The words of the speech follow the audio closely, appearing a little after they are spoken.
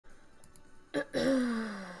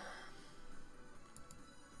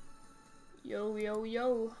yo,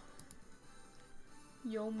 yo.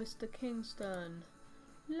 Yo, Mr. Kingston.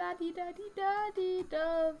 La-dee-da-dee-da-dee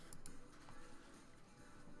dove.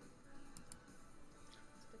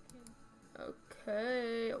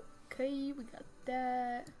 Okay, okay, we got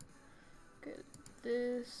that. Get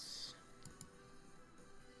this.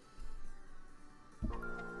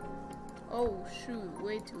 Oh shoot,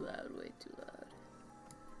 way too loud, way too loud.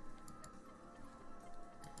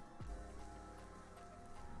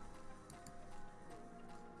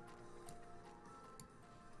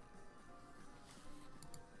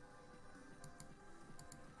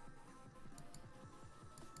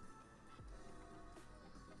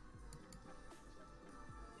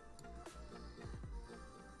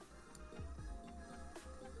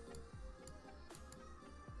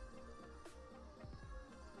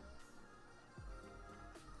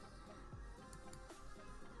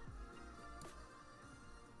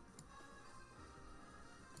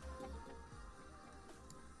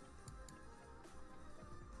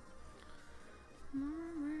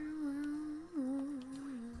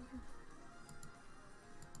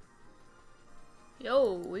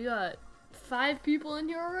 Yo, we got 5 people in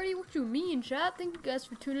here already? What you mean, chat? Thank you guys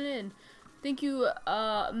for tuning in. Thank you,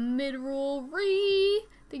 Midroll Ree.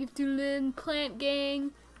 Thank you for tuning in, Plant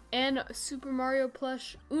Gang, and Super Mario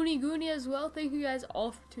Plush Uni as well. Thank you guys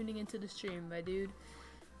all for tuning into the stream, my dude.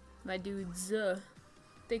 My dudes.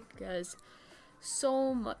 Thank you guys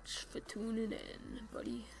so much for tuning in,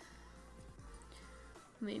 buddy.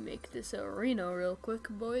 Let me make this arena real quick,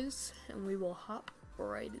 boys, and we will hop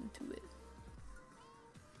right into it.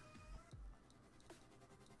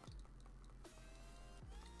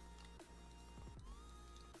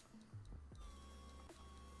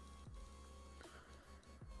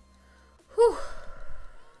 Whew.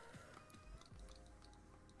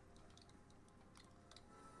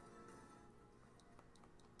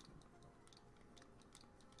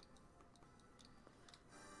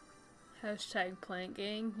 Hashtag Plant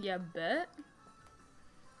Gang, yeah bet.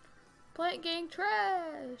 Plant Gang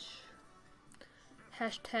trash.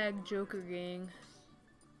 Hashtag Joker Gang.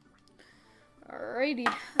 Alrighty,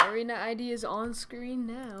 arena ID is on screen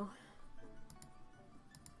now.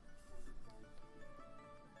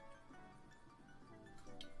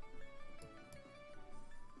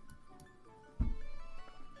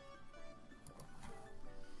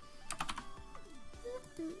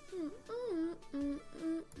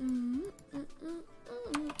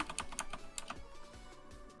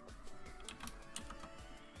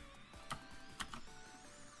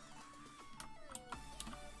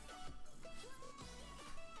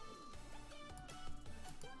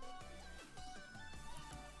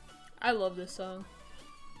 I love this song.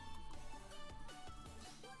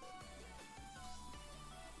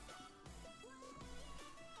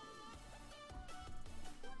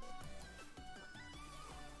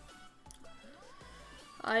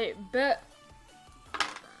 I bet.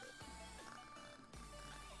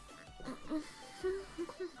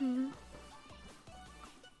 Whew.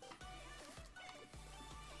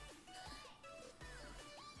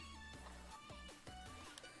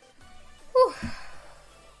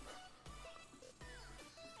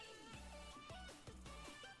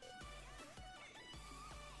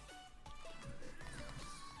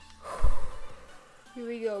 Here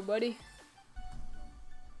we go, buddy.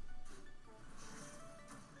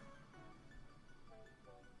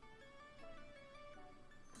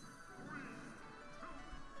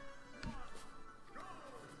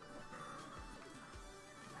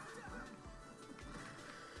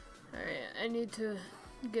 Alright, I need to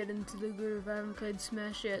get into the groove. I haven't played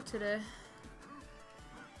Smash yet today.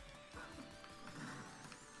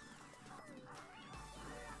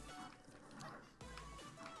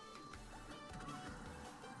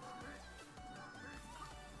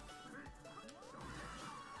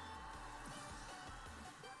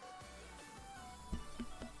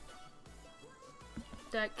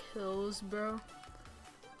 That kills, bro.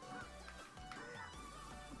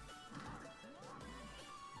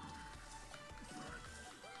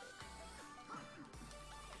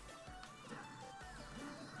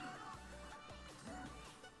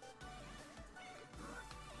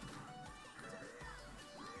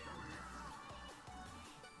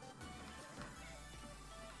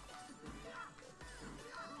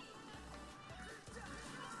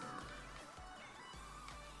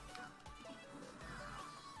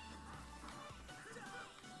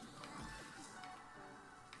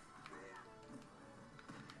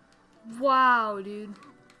 Wow, dude.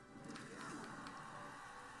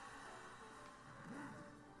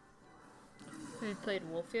 Have you played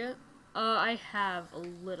Wolf yet? I have a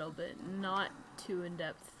little bit, not too in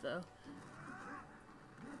depth though.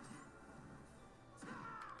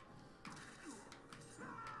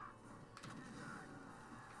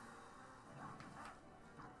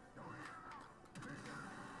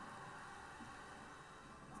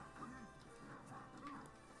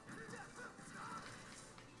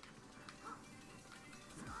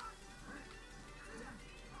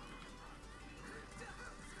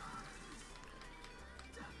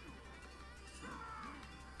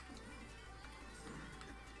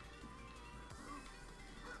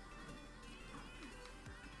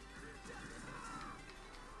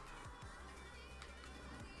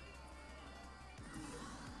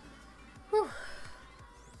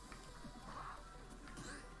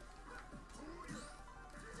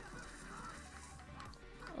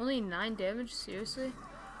 Only 9 damage? Seriously?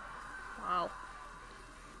 Wow.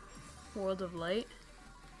 World of Light?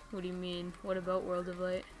 What do you mean? What about World of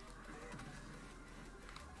Light?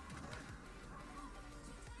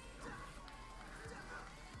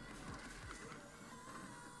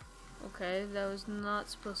 Okay, that was not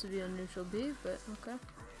supposed to be on neutral B, but okay.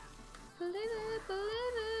 Believe it,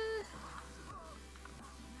 believe it.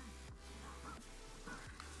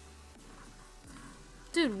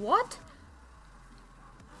 Dude, what?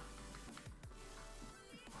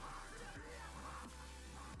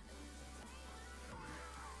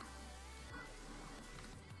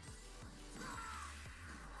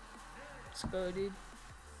 Let's go, dude.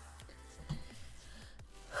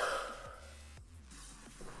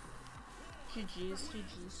 GG's,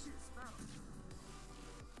 GG's.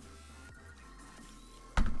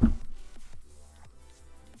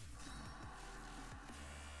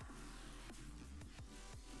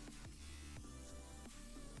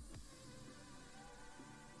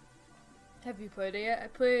 Have you played it yet? I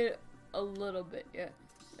played a little bit yet.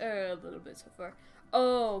 A little bit so far.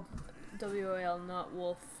 Oh, WOL, not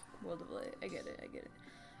Wolf. World of Light. I get it, I get it.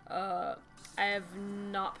 I have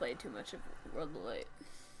not played too much of World of Light.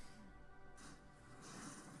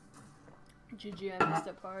 GG, I messed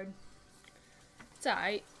up hard. It's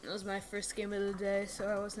alright. It was my first game of the day, so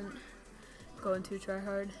I wasn't going to try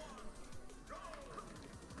hard.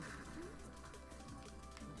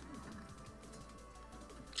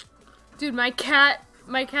 Dude, my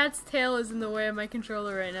cat's tail is in the way of my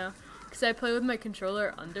controller right now. Because I play with my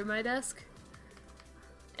controller under my desk.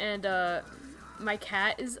 And, my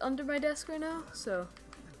cat is under my desk right now, so.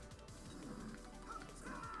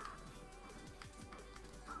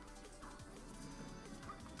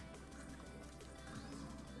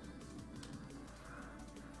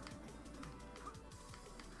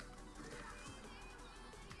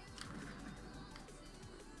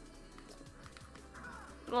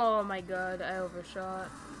 Oh my god, I overshot.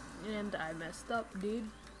 And I messed up, dude.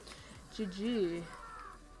 GG.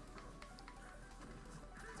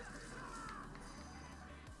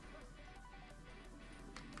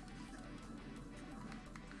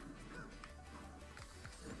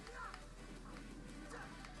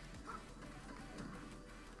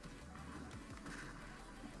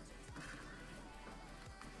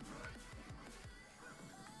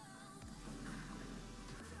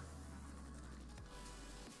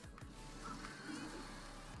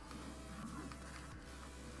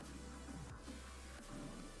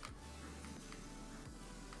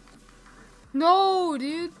 No,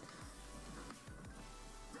 dude.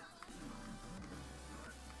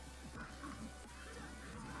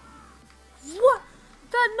 What?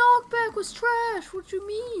 That knockback was trash. What you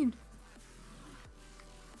mean?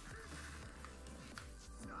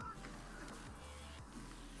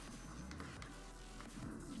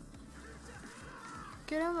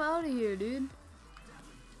 Get him out of here, dude.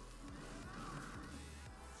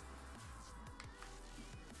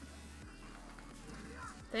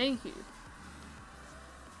 Thank you.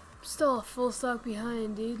 Still a full stock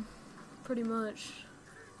behind, dude. Pretty much.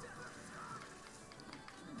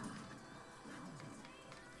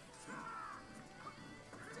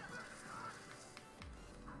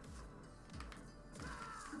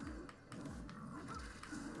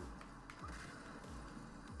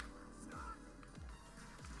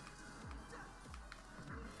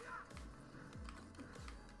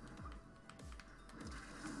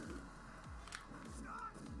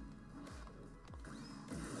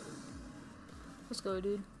 Let's go,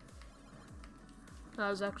 dude. That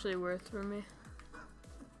was actually worth for me.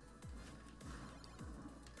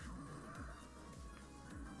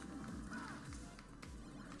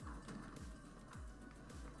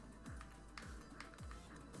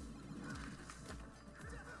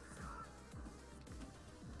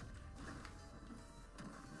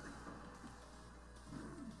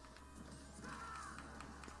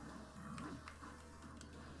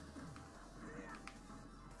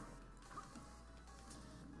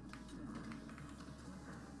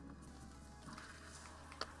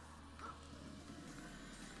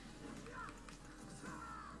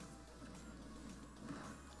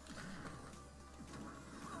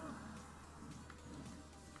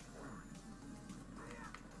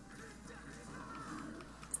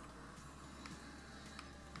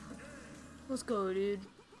 Let's go, dude.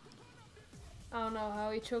 I don't know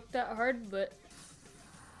how he choked that hard, but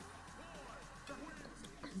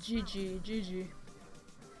GG, GG.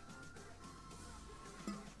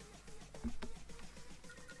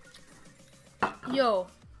 Yo,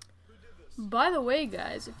 by the way,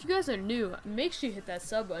 guys, if you guys are new, make sure you hit that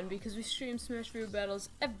sub button because we stream Smash Bros. Battles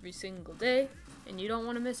every single day, and you don't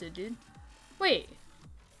want to miss it, dude. Wait,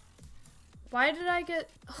 Why did I get...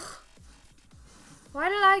 Why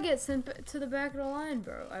did I get sent to the back of the line,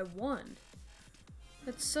 bro? I won.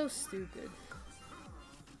 That's so stupid.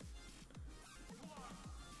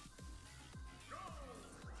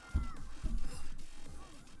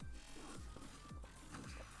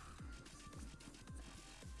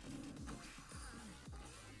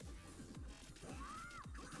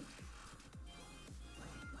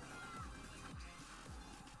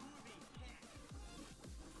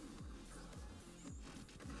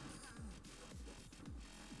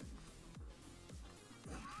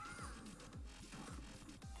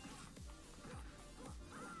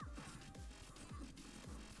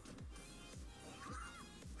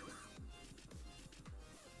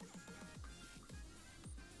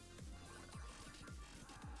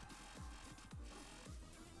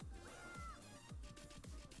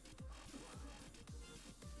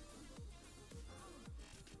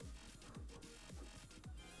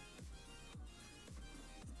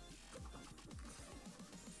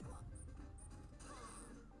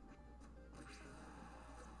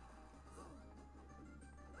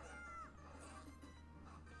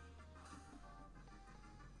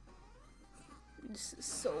 This is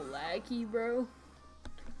so laggy, bro.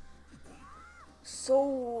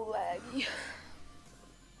 So laggy.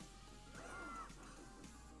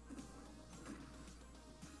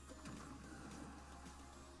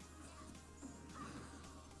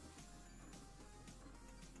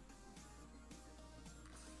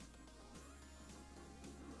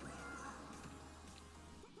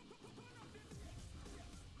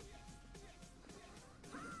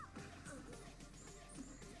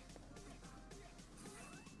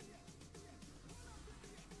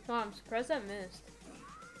 Oh, I'm surprised that missed.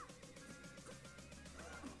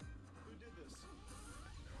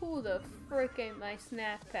 Who the frick ate my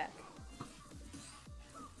snack pack?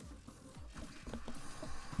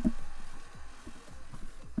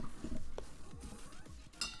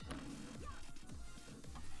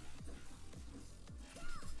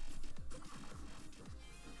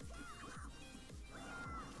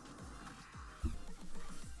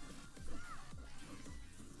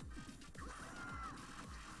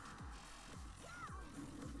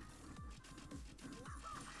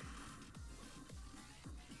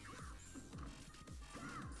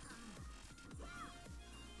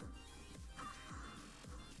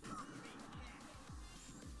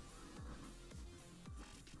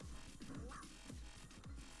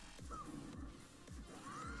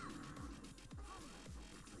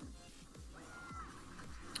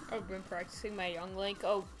 I've been practicing my Young Link.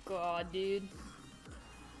 Oh god, dude.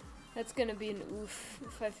 That's gonna be an oof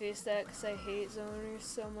if I face that because I hate zoners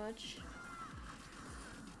so much.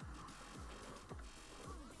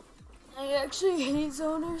 I actually hate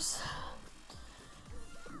zoners.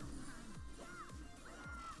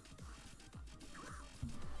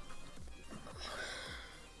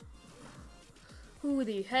 Who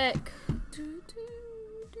the heck?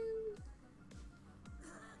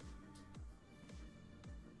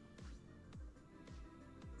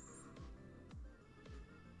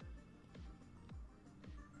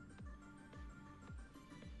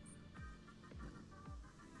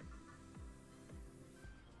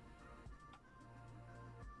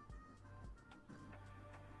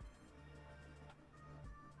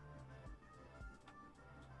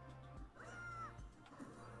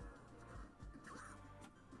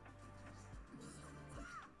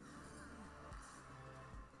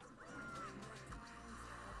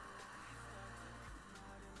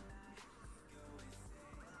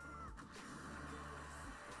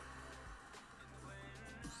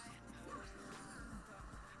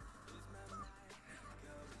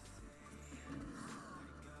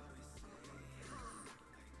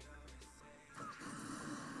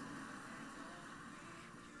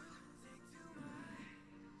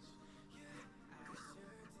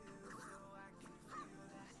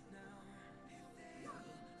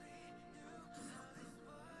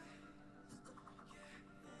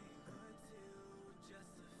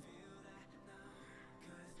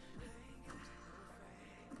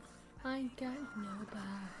 I ain't got nobody.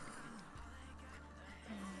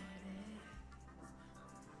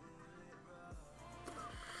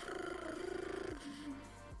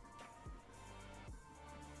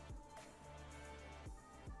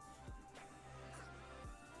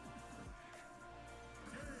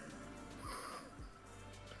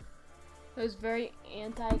 That was very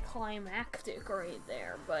anticlimactic right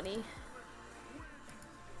there, buddy.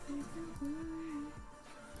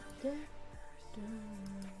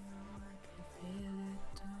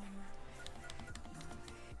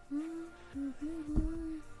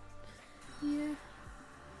 Yeah.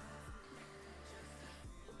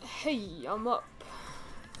 Hey, I'm up.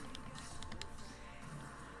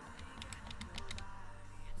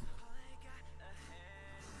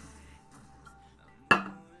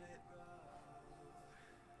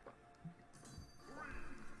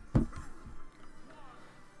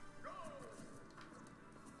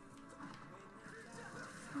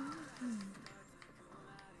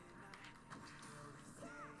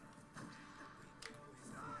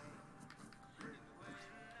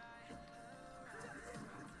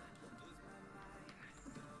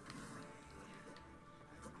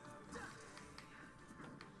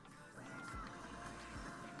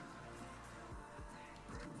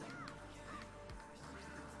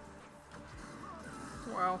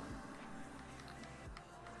 Wow.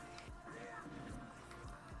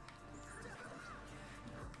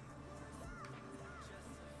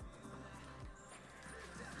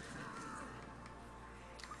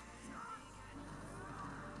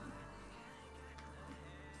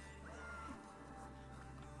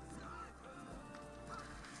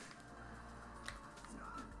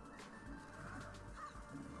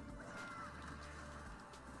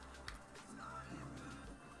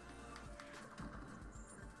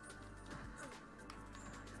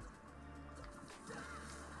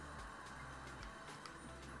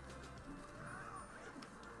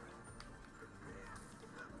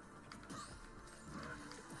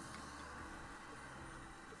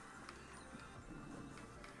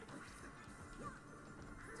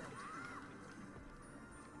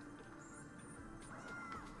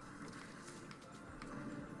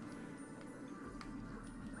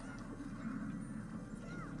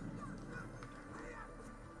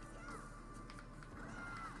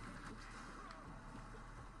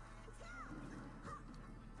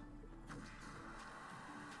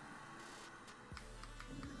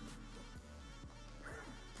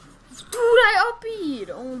 Dude, I upbeat!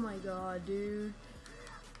 Oh my god, dude.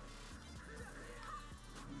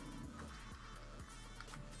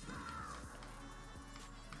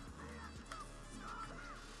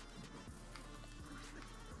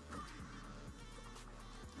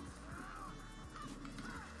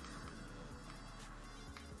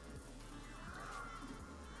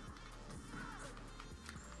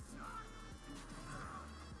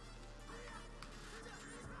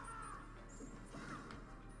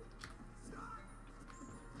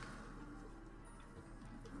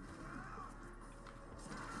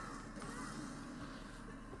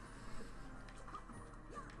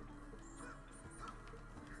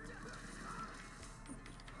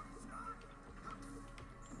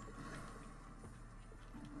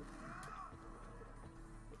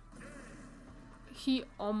 He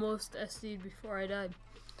almost SD'd before I died.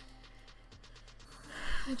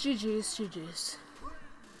 GG's, GG's.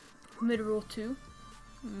 Mid-roll 2.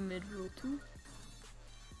 Mid-roll 2.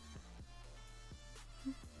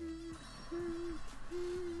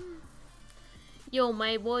 Yo,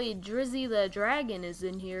 my boy Drizzy the Dragon is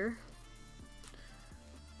in here.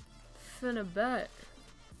 Finna bet.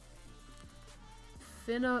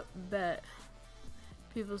 Finna bet.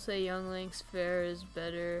 People say Young Link's fair is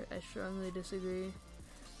better. I strongly disagree.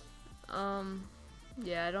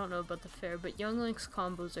 Yeah, I don't know about the fair, but Young Link's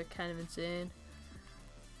combos are kind of insane.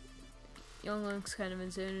 Young Link's kind of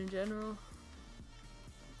insane in general.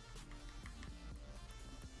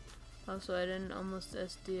 Also, I didn't almost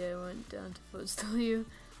SD, I went down to footstool you.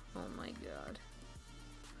 Oh my god.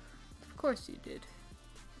 Of course you did.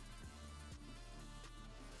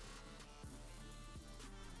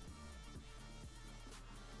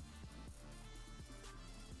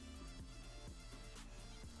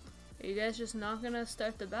 Are you guys just not gonna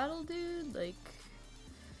start the battle, dude? Like,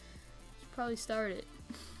 should probably start it.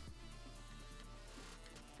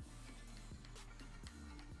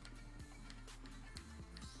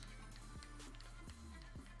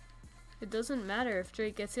 It doesn't matter if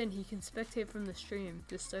Drake gets in, he can spectate from the stream.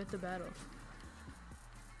 Just start the battle.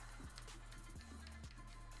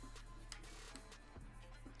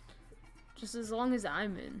 Just as long as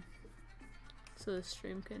I'm in. So the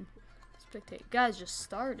stream can spectate. Guys, just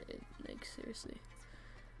start it. Like, seriously.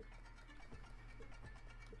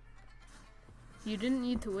 You didn't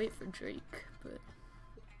need to wait for Drake, but...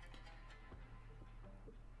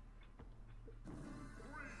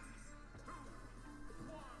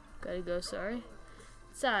 Gotta go, sorry.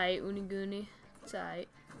 It's alright, Uniguni. It's alright.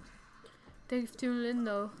 Thank you for tuning in,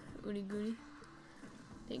 though, Uniguni.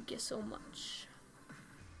 Thank you so much.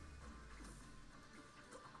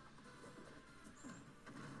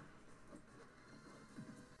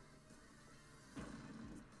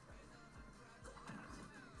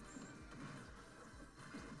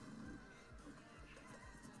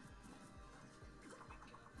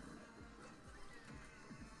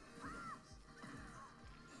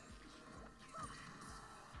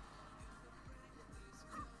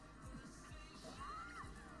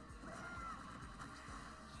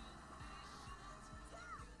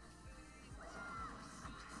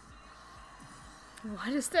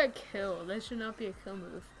 Why does that kill? That should not be a kill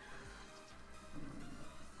move.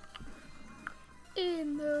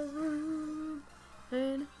 In the room,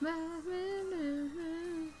 in my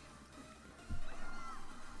room.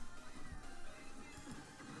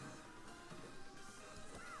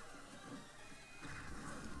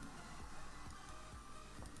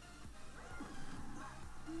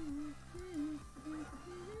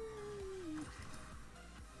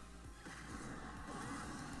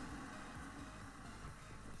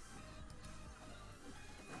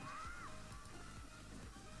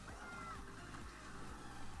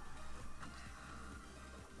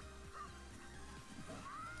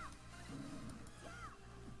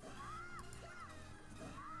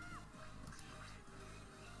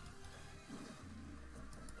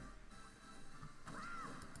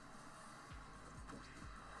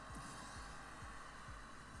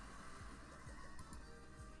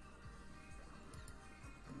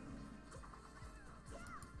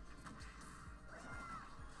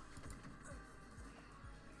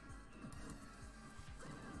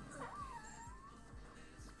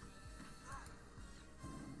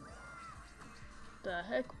 The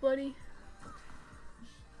heck, buddy?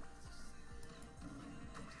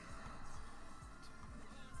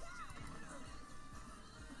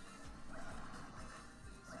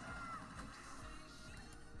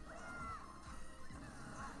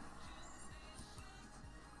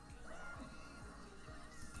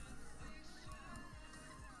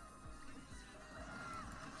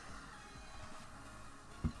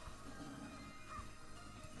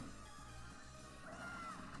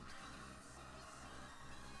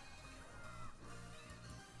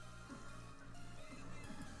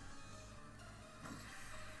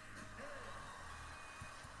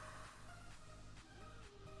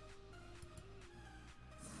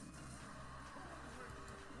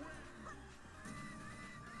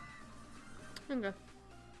 Okay.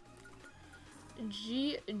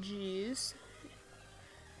 GG's.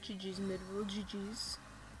 GG's mid-roll. GG's.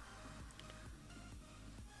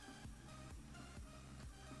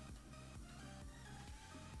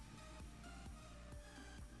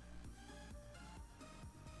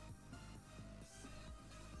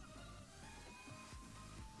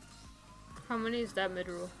 How many is that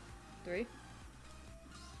mid-roll? 3?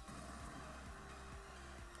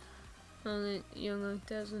 Young Link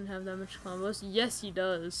doesn't have that much combos. Yes, he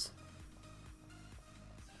does.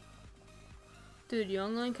 Dude,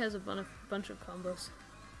 Young Link has a bunch of combos.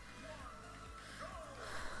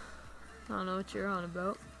 I don't know what you're on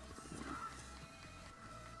about.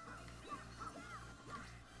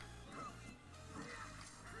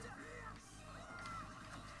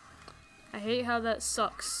 I hate how that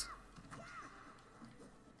sucks.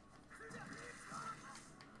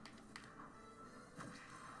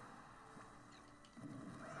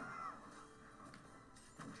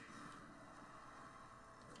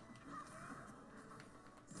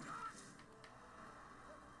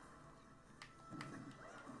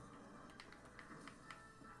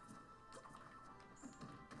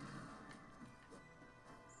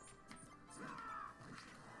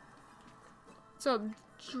 What's up,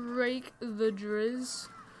 Drake the Drizz?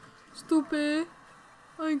 Stupid.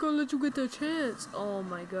 I ain't gonna let you get the chance. Oh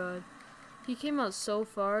my god. He came out so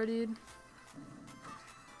far, dude.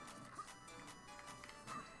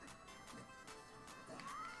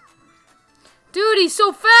 Dude, he's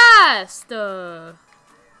so fast!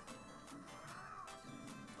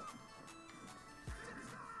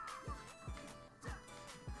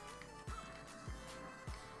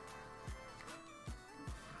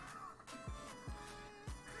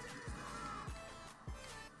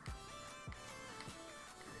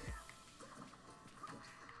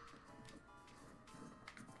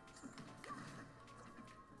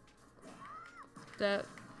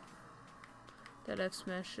 That F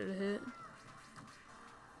smash should have hit.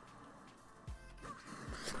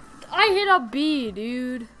 I hit a B,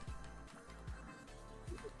 dude.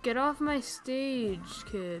 Get off my stage,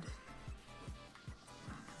 kid.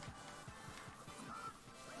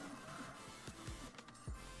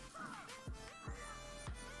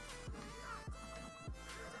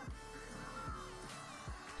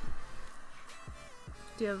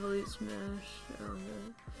 Do you have elite smash? Oh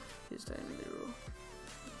no. He's dying to the rule.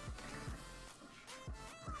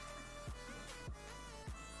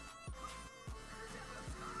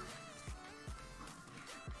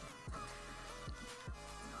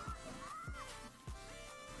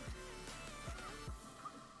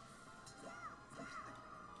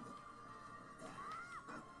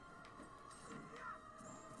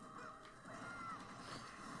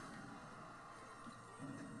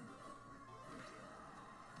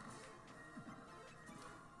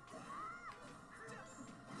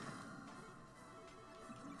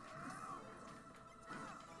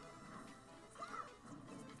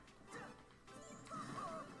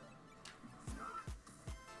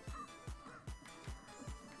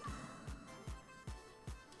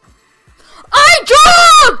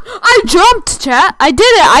 jumped, chat. I did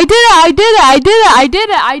it. I did it. I did it. I did it. I did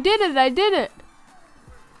it. I did it. I did it.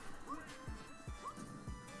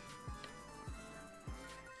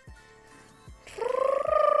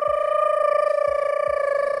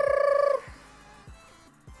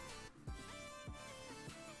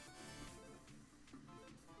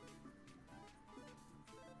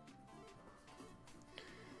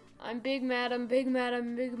 I'm big mad, I'm big mad,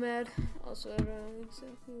 I'm big mad. Also, I don't know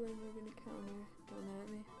exactly when we're gonna counter. Don't at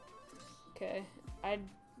me. Okay,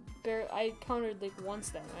 I countered like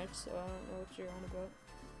once that match, so I don't know what you're on about.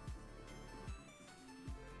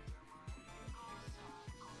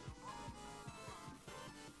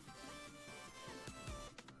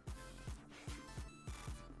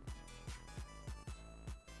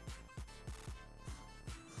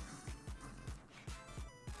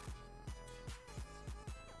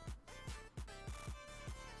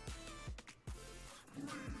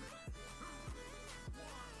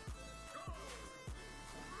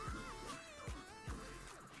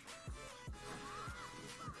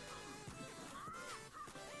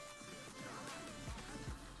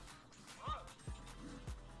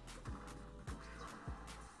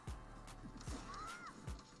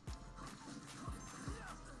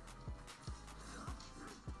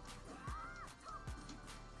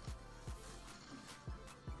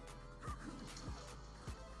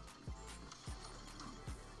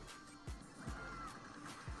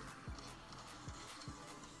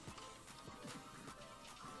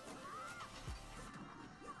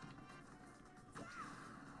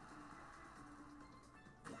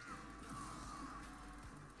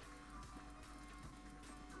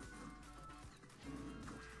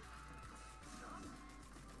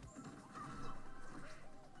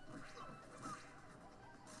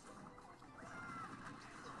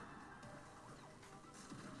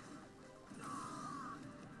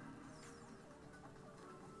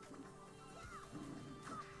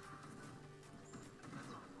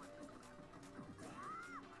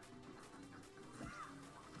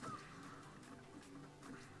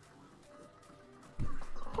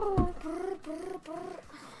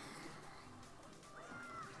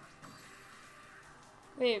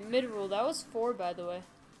 Wait, mid-roll, that was 4 by the way.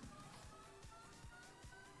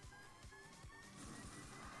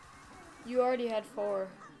 You already had 4.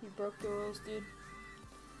 You broke the rules, dude.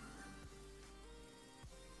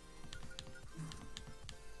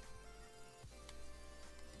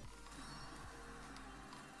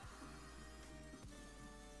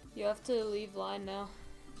 You have to leave line now.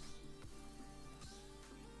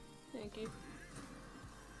 Thank you.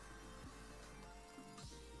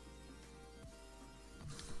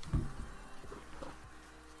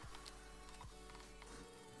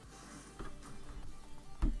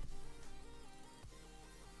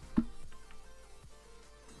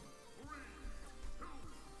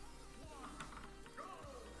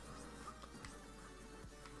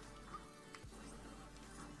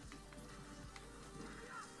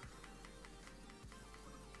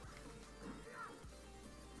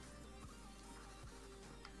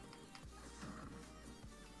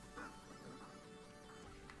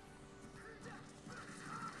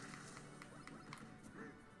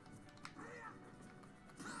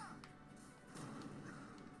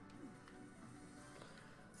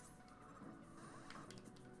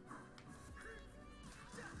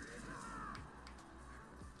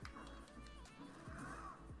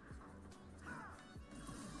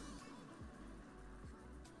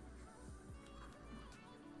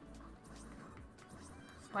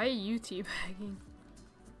 Why are you teabagging?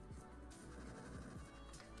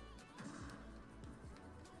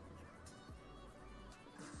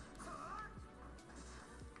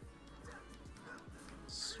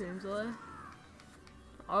 Stream delay?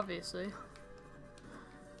 Obviously.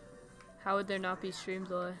 How would there not be stream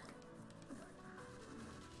delay?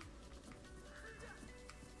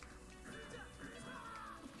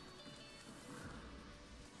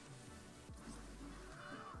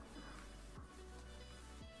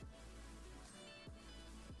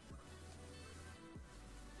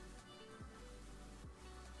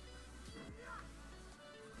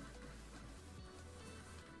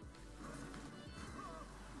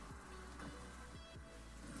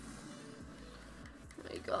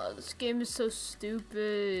 God, this game is so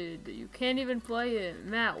stupid. You can't even play it.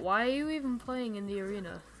 Matt, why are you even playing in the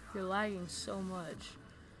arena? You're lagging so much.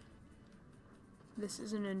 This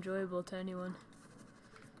isn't enjoyable to anyone.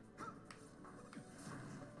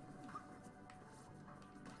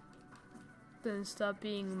 Then stop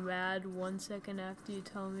being mad 1 second after you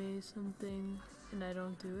tell me something and I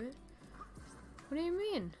don't do it. What do you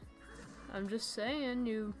mean? I'm just saying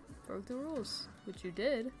you broke the rules, which you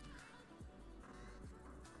did.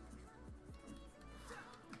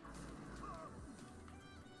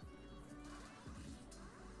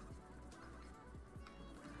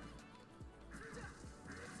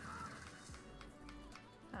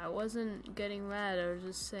 I wasn't getting mad, I was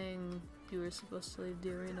just saying you were supposed to leave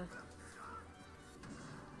the arena.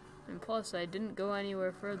 And plus, I didn't go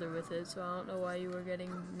anywhere further with it, so I don't know why you were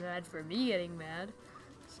getting mad for me getting mad.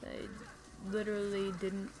 So I literally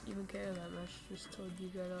didn't even care that much, just told you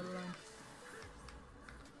got out of line.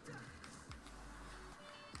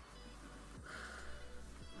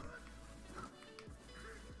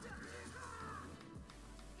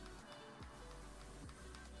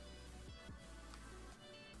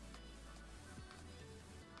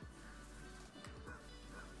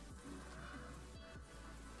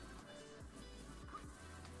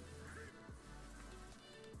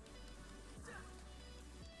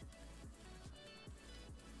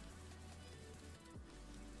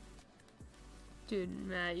 Dude,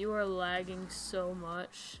 Matt, you are lagging so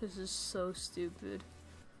much. This is so stupid.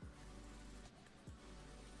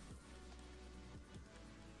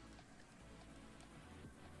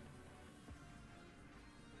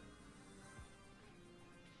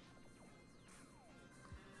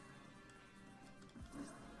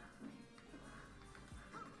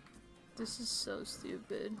 This is so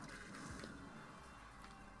stupid.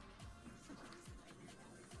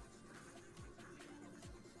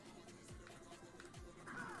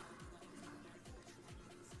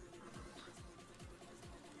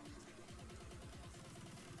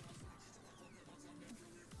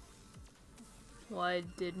 Well, I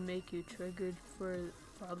did make you triggered for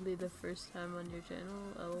probably the first time on your channel,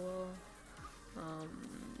 lol.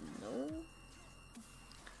 No.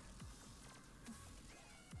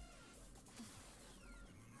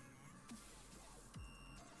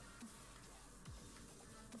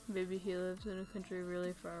 Maybe he lives in a country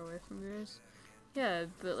really far away from yours. Yeah,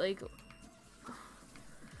 but like,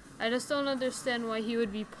 I just don't understand why he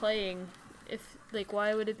would be playing if, like,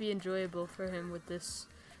 why would it be enjoyable for him with this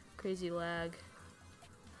crazy lag?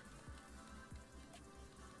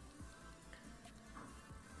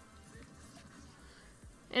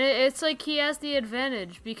 And it's like he has the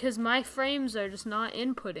advantage because my frames are just not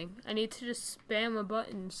inputting. I need to just spam a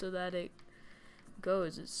button so that it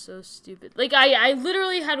goes. It's so stupid. Like, I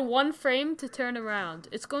literally had one frame to turn around.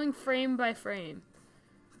 It's going frame by frame.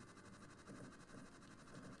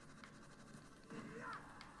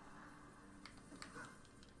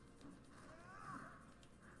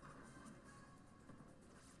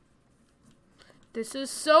 This is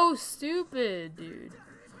so stupid, dude.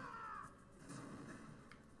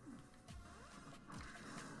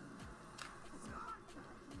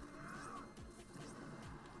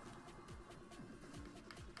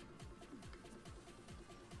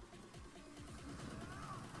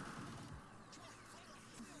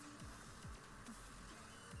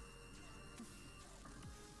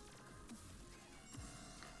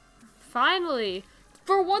 Finally!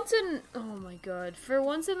 For once in- oh my god. For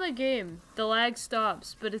once in the game, the lag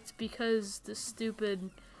stops, but it's because the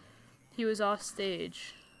stupid- he was off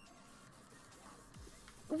stage.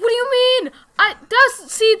 What do you mean?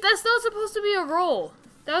 See, that's not supposed to be a roll.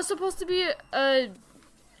 That was supposed to be a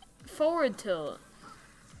forward tilt.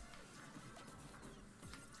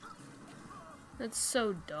 That's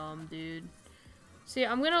so dumb, dude. See,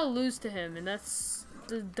 I'm gonna lose to him, and that's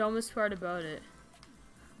the dumbest part about it.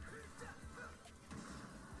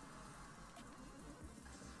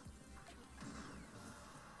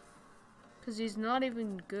 Because he's not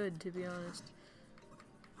even good, to be honest.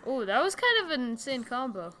 Oh, that was kind of an insane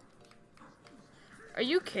combo. Are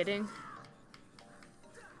you kidding?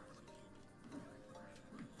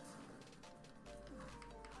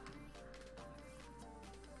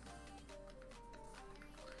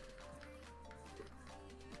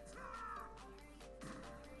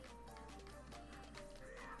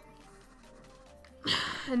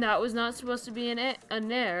 And that was not supposed to be a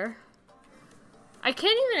nair. I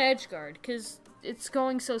can't even edge guard because it's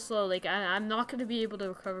going so slow. Like, I'm not going to be able to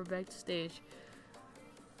recover back to stage.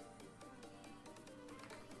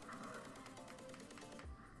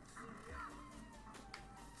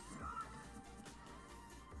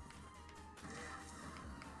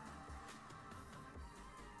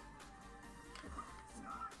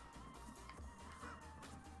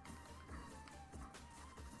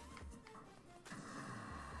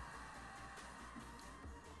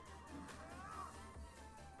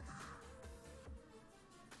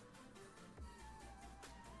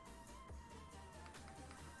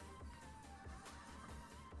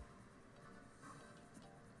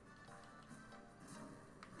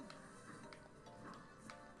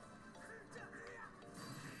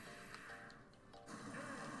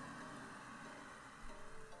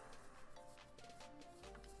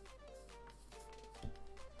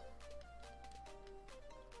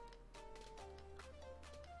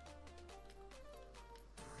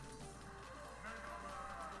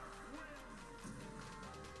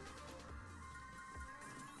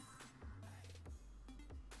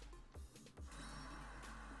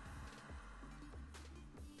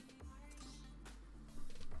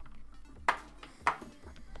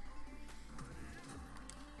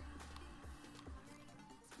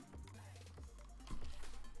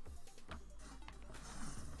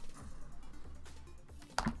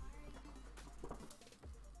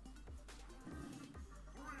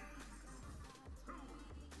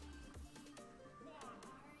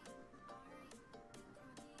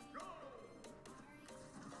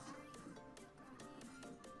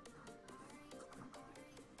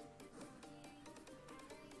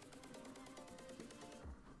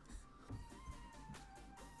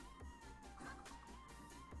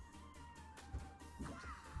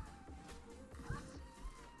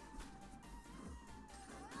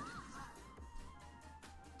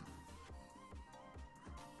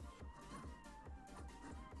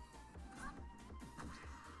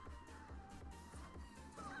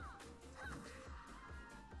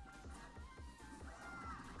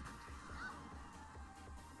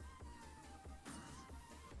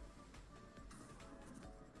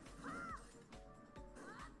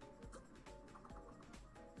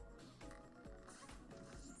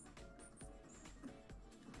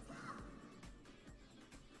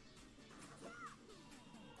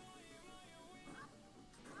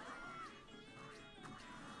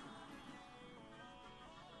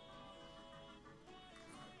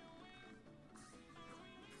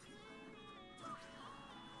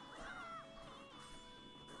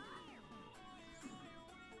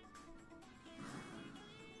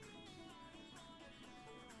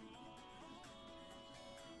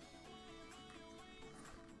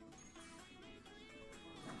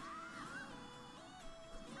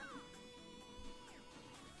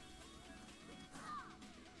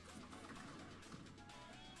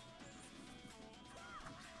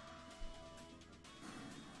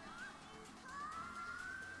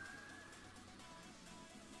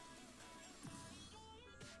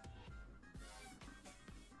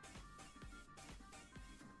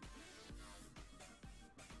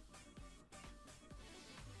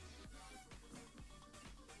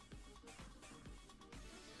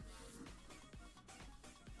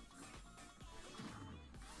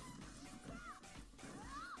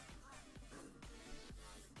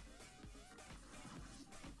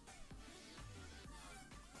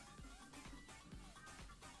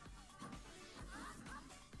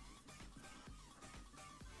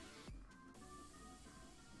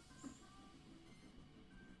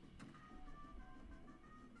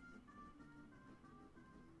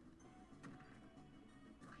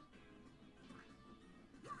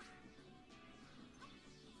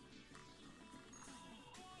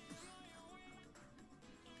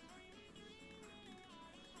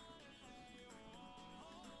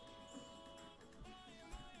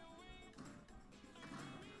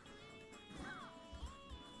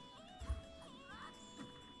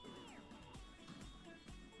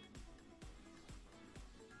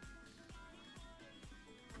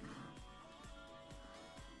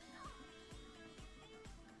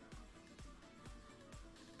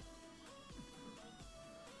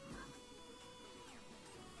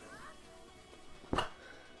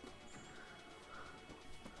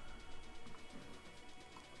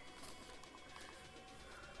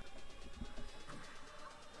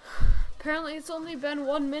 apparently it's only been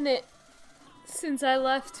 1 minute since I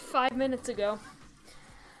left 5 minutes ago.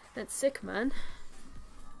 That's sick, man.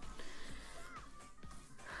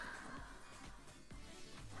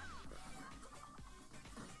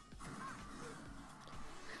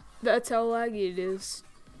 That's how laggy it is.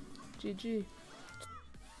 GG.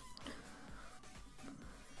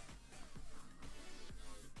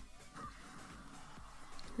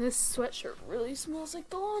 This sweatshirt really smells like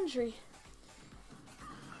the laundry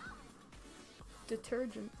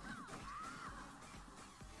detergent.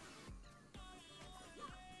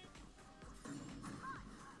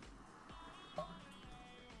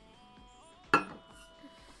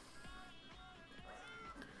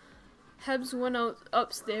 Hebs went out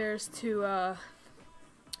upstairs to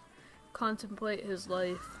contemplate his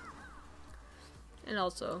life and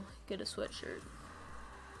also get a sweatshirt.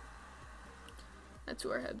 That's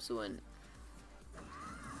where Hebs went.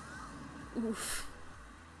 Oof.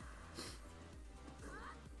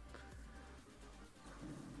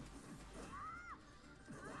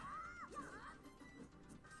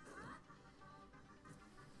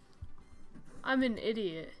 I'm an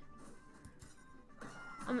idiot.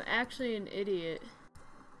 I'm actually an idiot.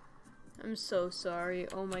 I'm so sorry.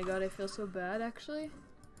 Oh my god, I feel so bad actually.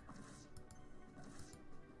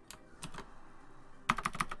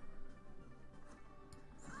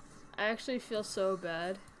 I actually feel so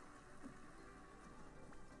bad.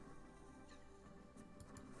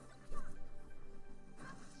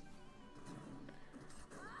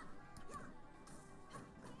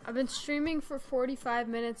 I've been streaming for 45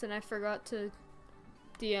 minutes and I forgot to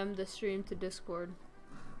DM the stream to Discord.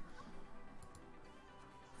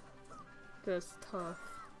 That's tough.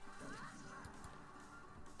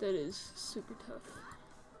 That is super tough.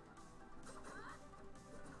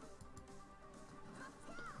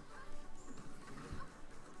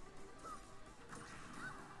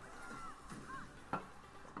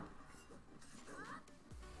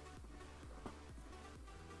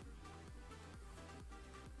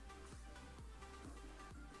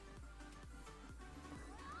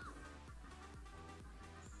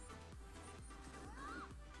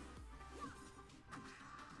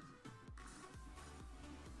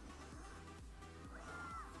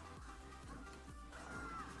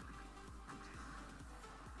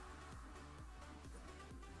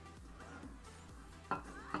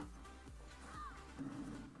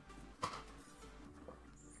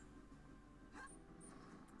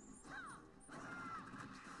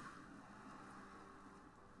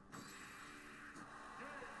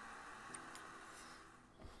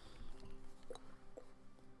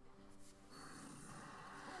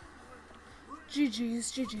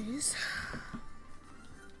 GG's, GG's.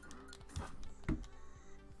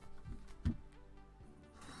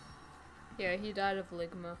 Yeah, he died of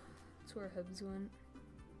Ligma. That's where Hebs went.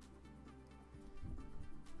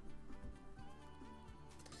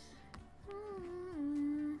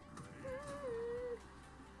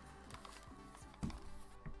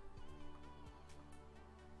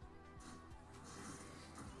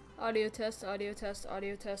 Audio test, audio test,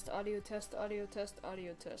 audio test, audio test, audio test,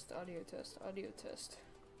 audio test, audio test, audio test.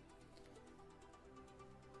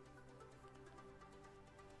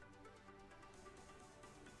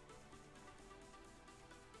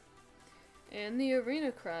 And the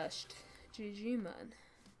arena crashed. GG, man.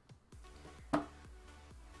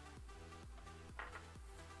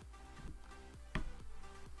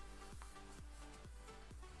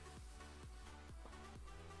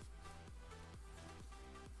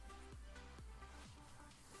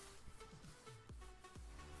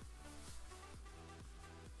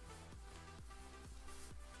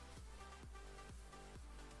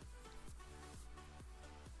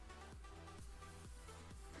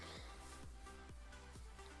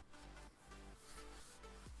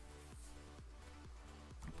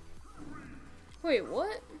 Wait,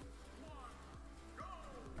 what?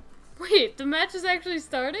 Wait, the match is actually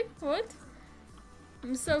starting? What?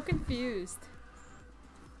 I'm so confused.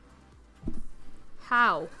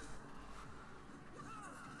 How?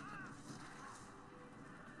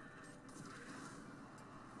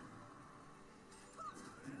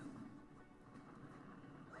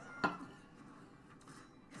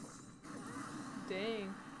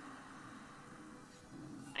 Dang.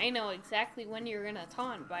 I know exactly when you're gonna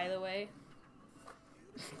taunt, by the way.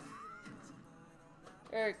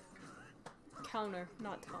 Or counter,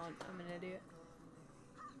 not taunt. I'm an idiot.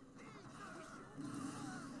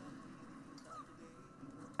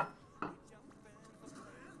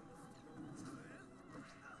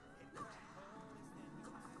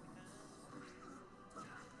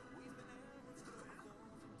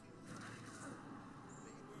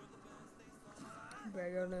 Bruh.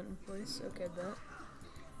 brag on it in voice. Okay, bet.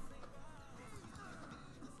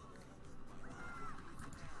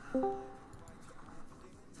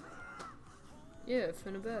 Yeah,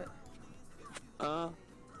 finna bet.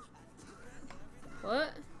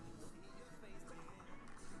 What?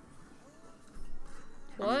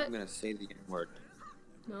 What? I'm gonna say the N-word.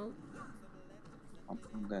 No. I'm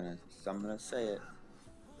gonna say it.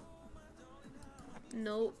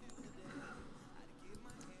 Nope.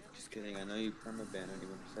 Just kidding. I know you permaban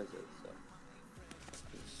anyone who says it. So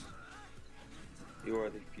you are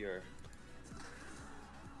the pure.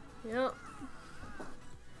 Yep.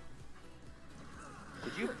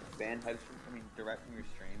 Did you ban heads from coming direct from your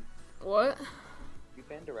stream? What? You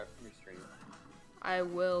ban direct from your stream. I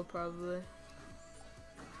will probably.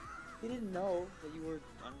 He didn't know that you were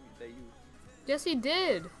that you. Yes, he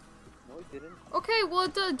did. No, he didn't. Okay, well,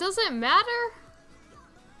 does it matter?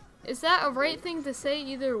 Is that a right thing to say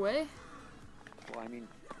either way? Well, I mean,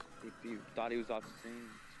 if you thought he was off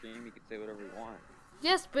stream, you could say whatever you want.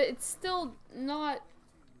 Yes, but it's still not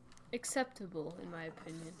acceptable, in my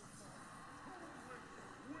opinion.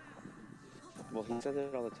 Well, he says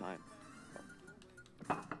it all the time.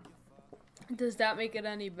 Does that make it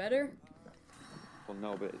any better? Well,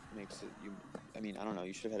 no, but it makes it you. I mean, I don't know.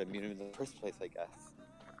 You should have had it muted in the first place, I guess,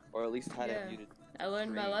 or at least had it muted. I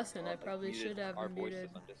learned my stream, lesson. or, I probably should have our him muted.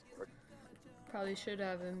 voices on Discord. Probably should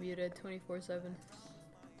have him muted 24/7.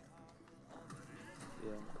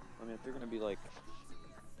 Yeah, I mean, if you're gonna be like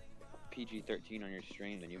PG-13 on your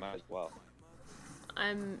stream, then you might as well.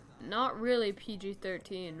 I'm not really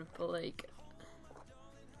PG-13, but like,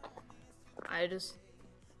 I just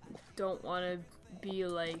don't want to be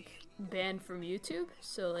like banned from YouTube.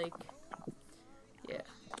 So like, yeah.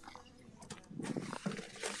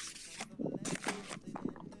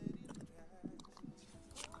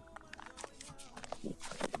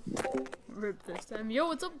 Rip this time. Yo,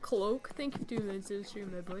 what's up, Cloak? Thank you for tuning into the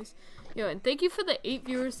stream, my boys. Yo, and thank you for the 8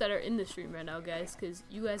 viewers that are in the stream right now, guys, because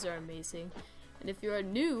you guys are amazing. And if you are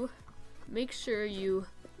new, make sure you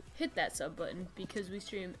hit that sub button, because we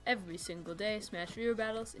stream every single day, Smash Viewer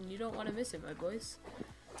Battles, and you don't want to miss it, my boys.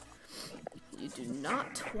 You do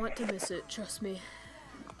not want to miss it, trust me.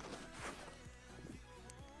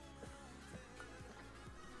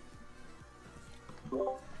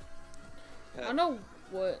 I don't know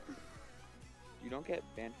what. You don't get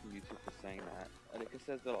banned from YouTube for saying that. Attica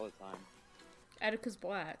says that all the time. Attica's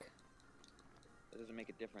black. It doesn't make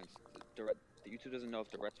a difference. YouTube doesn't know if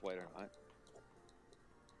the red's white or not.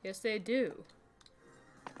 Yes, they do.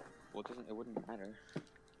 Well, it wouldn't matter.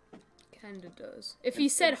 Kinda does. If he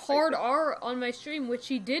said hard R on my stream, which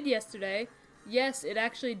he did yesterday, yes, it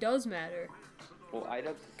actually does matter. Well,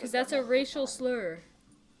 IDubbbz. Because that's a racial slur.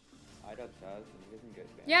 IDubbbz does, and he doesn't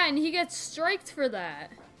get banned. Yeah, and he gets striked for that.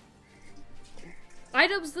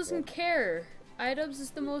 IDubbbz doesn't care. IDubbbz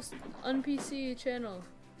is the most un-PC channel.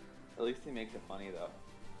 At least he makes it funny, though.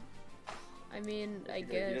 I mean, I He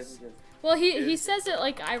guess. doesn't just, Well, he says it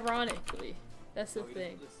like ironically. That's the he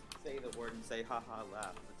thing. doesn't just say the word and say haha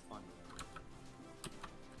laugh. It's funny.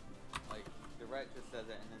 Like the red just says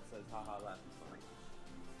it and then says haha laugh. It's funny.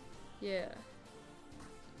 Yeah.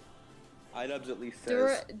 IDubbbz at least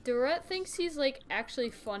says. Durrett thinks he's like actually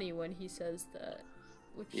funny when he says that.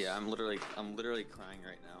 Which Yeah, I'm literally crying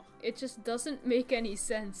right now. it just doesn't make any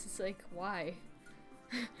sense. It's like, why?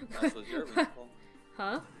 Also, is your arena full?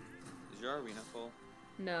 Huh? Is your arena full?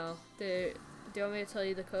 No. Do you want me to tell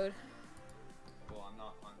you the code? Well, I'm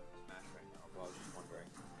not on Smash right now, but I was just wondering.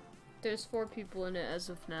 There's 4 people in it as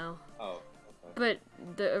of now. Oh, okay. But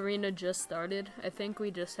the arena just started. I think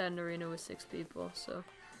we just had an arena with 6 people, so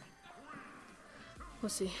we'll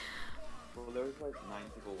see. Well, there was like 9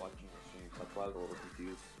 people watching the stream, so that's why I was a little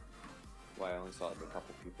confused. Why I only saw like a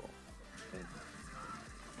couple people. And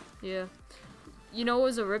Yeah. You know what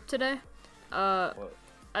was a rip today? what?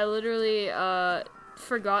 I literally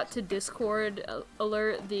forgot to Discord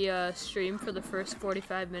alert the stream for the first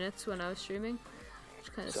 45 minutes when I was streaming,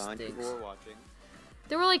 which kind of So 9 stinks. people were watching.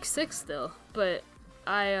 There were like 6 still, but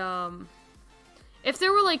I if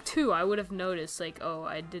there were like 2, I would have noticed like, oh,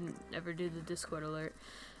 I didn't ever do the Discord alert.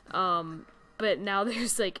 But now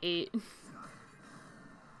there's like 8.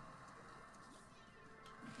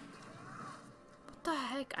 What the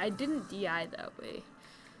heck? I didn't DI that way.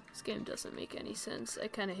 This game doesn't make any sense. I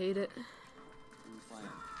kind of hate it. Who you playing?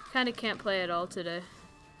 Kind of can't play at all today.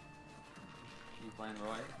 You playing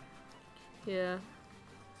Roy? Yeah.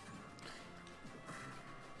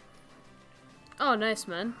 Oh, nice,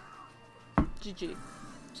 man. GG.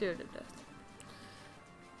 0 to death.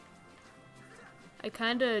 I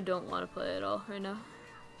kind of don't want to play at all right now.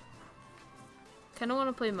 Kind of want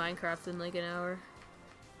to play Minecraft in like an hour.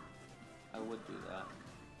 I would do that.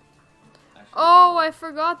 Actually, Oh, I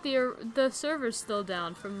forgot the server's still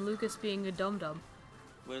down from Lucas being a dum-dum.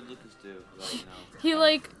 what did Lucas do? 'Cause I don't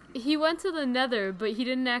know. He he went to the nether, but he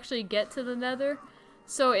didn't actually get to the nether,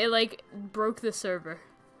 so it like broke the server.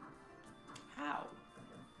 How?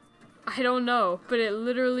 I don't know, but it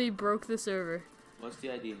literally broke the server. What's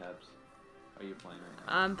the ID, Hebs? Are you playing right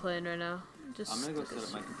now? I'm playing right now. Just I'm gonna go set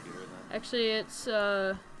up my computer then. actually, it's Wait,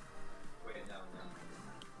 no.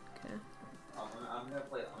 okay. I'm gonna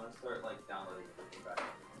play. I'm gonna start like downloading everything back.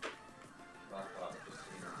 Laptop, just so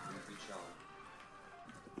you know, we chilling.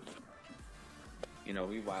 You know,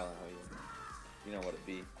 we wildin' how you know what it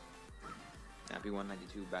be. Happy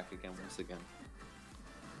 192 back again once again.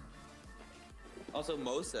 Also,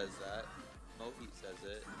 Mo says that. Mohit says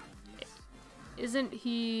it. Isn't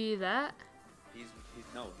he that? He's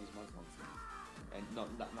Muslim. And no,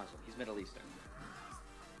 not Muslim. He's Middle Eastern.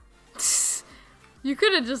 You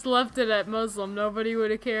could have just left it at Muslim. Nobody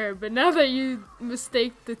would have cared. But now that you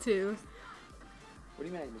mistake the two. What do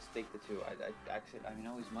you mean I mistake the two? I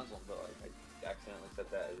know he's Muslim, but like, I accidentally said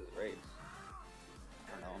that as his race.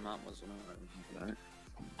 I don't know, I'm not Muslim. I don't know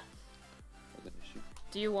that.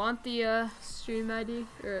 Do you want the stream ID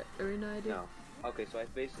or arena ID? No. Okay, so I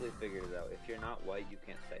basically figured it out. If you're not white, you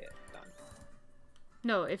can't say it. Done.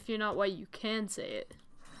 No, if you're not white, you can say it.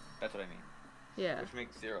 That's what I mean. Yeah. Which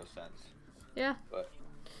makes zero sense. Yeah. But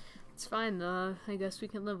it's fine. I guess we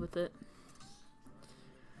can live with it.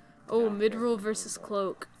 Oh, mid-roll versus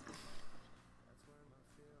cloak.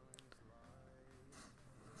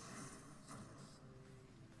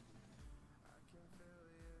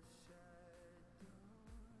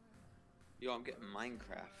 yo, I'm getting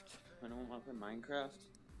Minecraft. Anyone want to play Minecraft?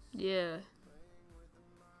 Yeah.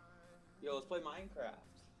 Yo, let's play Minecraft.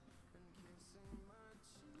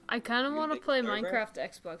 I kind of You want to make a play server? Minecraft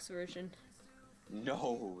Xbox version.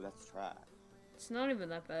 No, that's trash. It's not even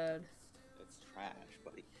that bad. It's trash,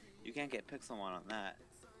 buddy. You can't get Pixel One on that.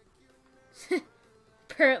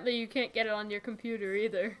 Apparently you can't get it on your computer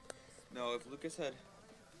either. No, if Lucas had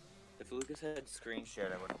screen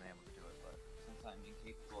shared, I would have been able to do it. But since I'm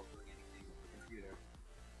incapable of doing anything with the computer,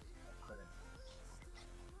 I couldn't.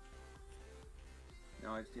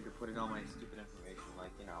 Now I just need to put in all my stupid information,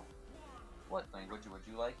 like, you know, what language would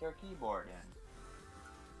you like your keyboard in?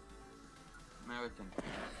 American.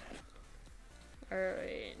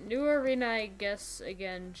 Alright, new arena, I guess,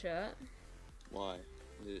 again, chat. Why?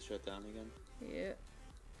 Did it shut down again? Yeah.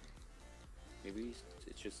 Maybe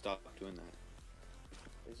it should stop doing that.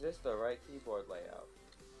 Is this the right keyboard layout?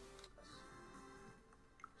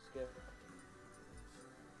 Skip.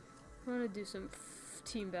 I want to do some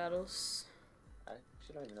team battles. I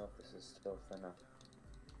actually don't even know if this is still thin enough.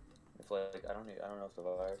 If like I don't know if the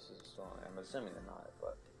viruses are still on. I'm assuming they're not,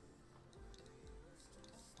 but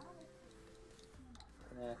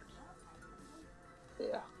connect.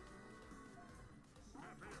 Yeah.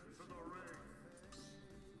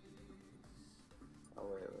 Oh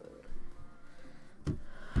wait.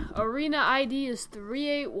 Arena ID is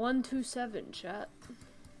 38127, chat.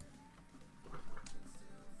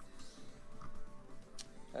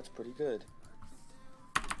 That's pretty good.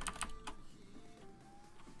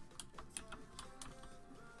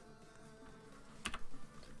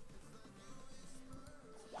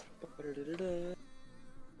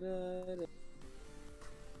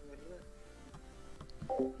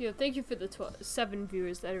 Yo, thank you for the 7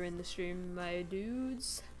 viewers that are in the stream, my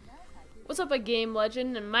dudes. What's up, a game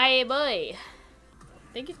legend and my boy?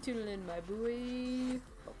 Thank you for tuning in, my boy.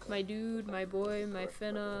 My dude, my boy, my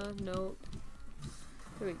finna. Nope.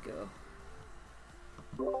 There we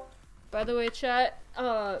go. By the way, chat,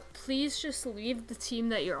 please just leave the team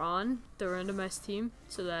that you're on, the randomized team,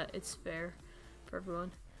 so that it's fair for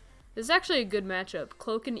everyone. This is actually a good matchup.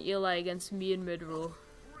 Cloak and Eli against me and Midroll.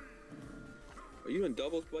 Are you in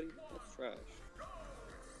doubles, buddy? That's trash.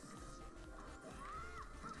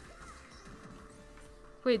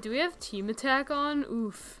 Wait, do we have team attack on?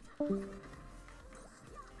 Oof.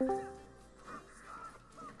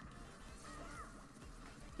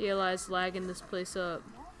 Eli's lagging this place up.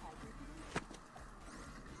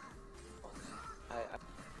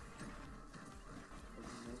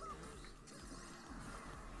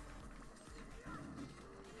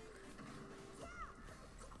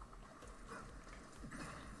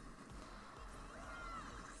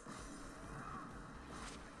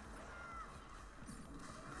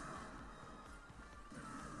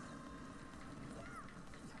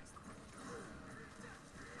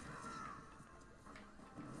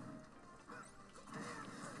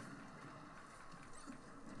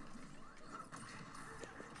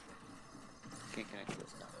 Can't connect to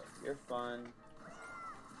this network. You're fun.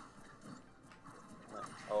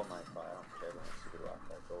 Oh my god, I don't care about my stupid rock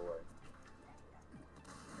that. Go away.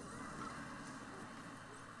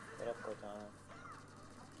 Get up, Cortana.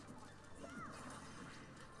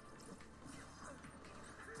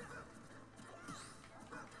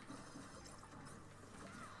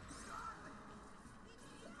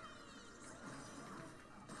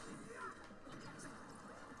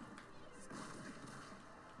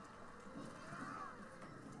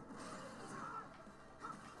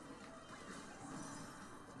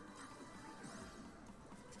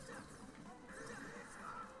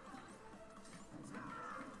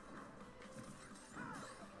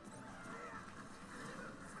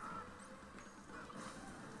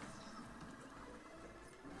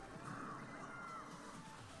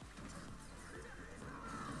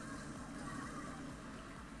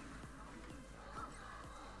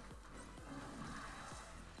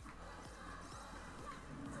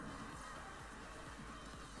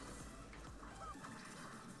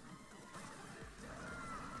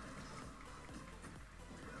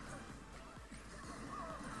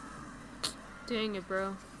 Dang it,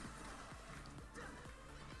 bro.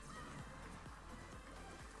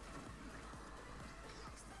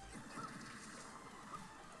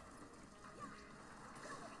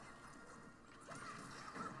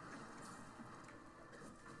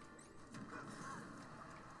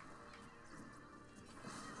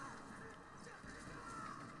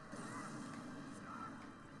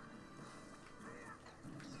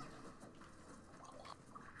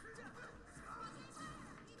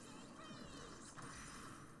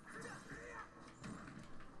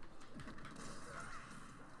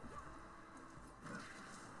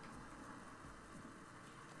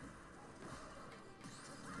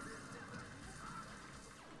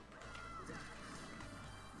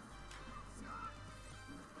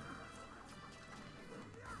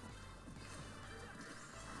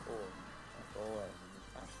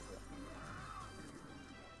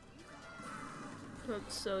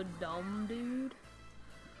 That's so dumb, dude.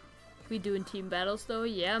 We doing team battles though?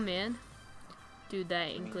 Yeah, man. Dude,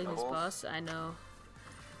 that Inkling is boss. I know.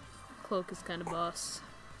 Cloak is kind of boss.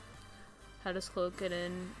 How does Cloak get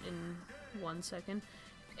in 1 second?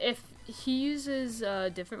 If he uses a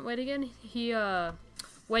different way again, he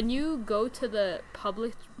when you go to the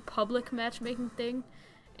public matchmaking thing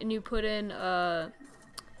and you put in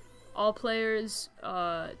all players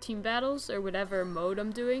team battles or whatever mode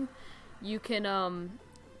I'm doing, you can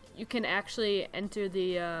actually enter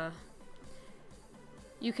the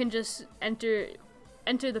you can just enter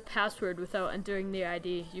the password without entering the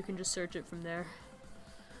ID. You can just search it from there.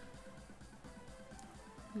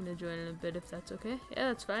 I'm gonna join in a bit if that's okay. Yeah,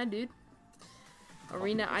 that's fine, dude.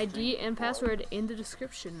 Arena ID and password in the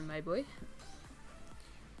description, my boy.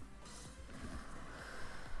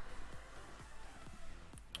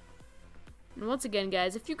 And once again,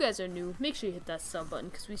 guys, if you guys are new, make sure you hit that sub button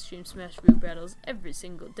because we stream Smash Group battles every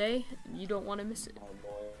single day, and you don't want to miss it.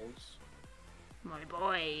 My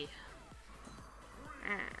boy.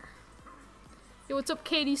 Yo, what's up,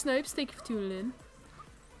 Katie Snipes? Thank you for tuning in.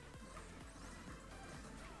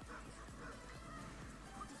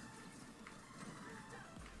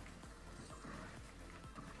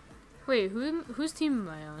 Wait, whose team am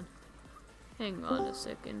I on? Hang on a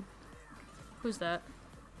second. Who's that?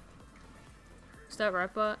 Is that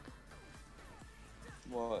Ratbot?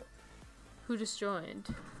 What? Who just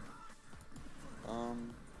joined?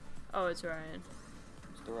 Oh, it's Ryan.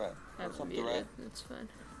 It's the Rat. What's up, the Rat? That's fine.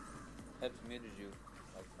 Hebs muted you,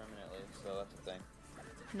 like, permanently, so that's a thing.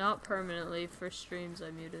 Not permanently. For streams,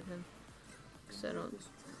 I muted him. Because I don't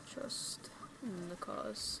trust in the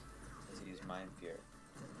cause. Because he's Mind Fear.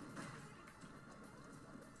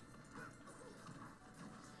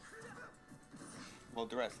 Well,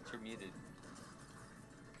 the rest, you're muted.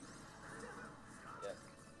 Yeah.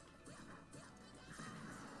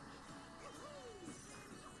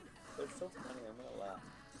 But it's so funny, I'm gonna laugh.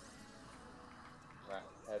 Right,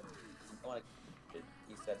 I want to.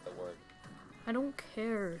 He said the word. I don't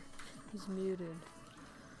care. He's muted.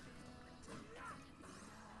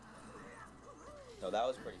 No, that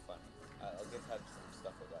was pretty funny. I'll give Heb some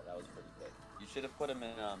stuff with that. That was pretty good. You should have put him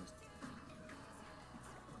in,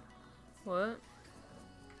 What?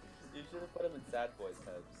 You should have put him in Sad Boys,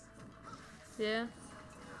 Hebs. Yeah.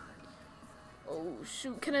 Oh,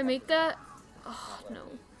 shoot. Can I make that? Oh,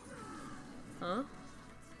 no. Huh?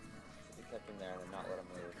 You kept him there and then not let him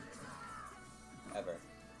leave. Ever.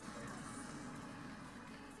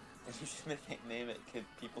 And you should name it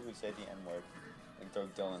people who say the N-word and throw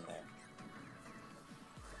Dylan there.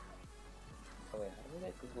 Oh wait, how do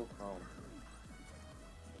I Google Chrome?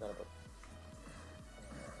 Forgot about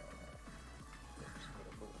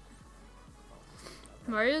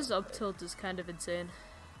Mario's up tilt is kind of insane.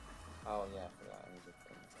 Oh yeah, I forgot. I was just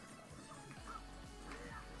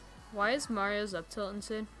Why is Mario's up tilt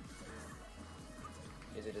insane?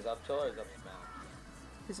 Is it his up tilt or his up smash?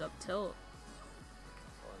 His up tilt.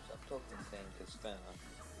 Well, his up tilt's insane because spin.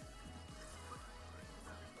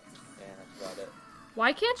 And that's about it.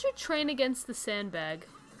 Why can't you train against the sandbag?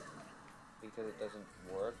 Because it doesn't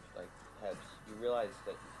work. Like, Hebs, you realize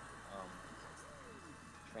that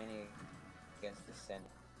training against the sand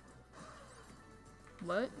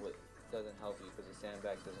What? doesn't help you because the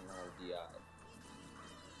sandbag doesn't know DI.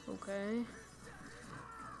 Okay.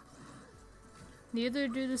 Neither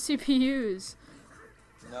do the CPUs.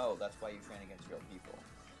 No, that's why you train against real people.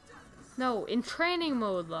 No, in training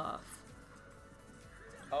mode, Luff.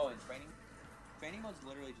 Oh, in training? Training mode's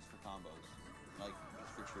literally just for combos. Like,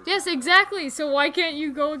 just for true. Yes, exactly. So why can't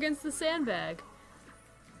you go against the sandbag?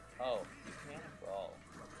 Oh, you can for all.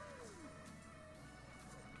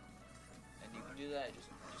 And you can do that, just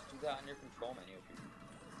do that on your control menu if you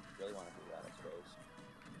really want to do that, I suppose.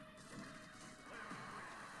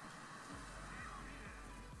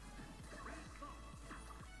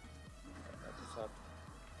 That's what's up.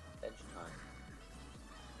 Edge time.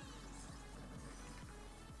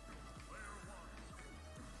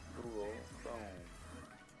 Google Chrome.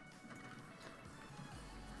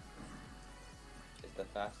 Is the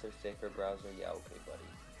faster, safer browser? Yeah, okay, buddy.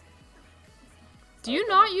 Do you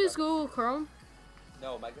not use Google Chrome?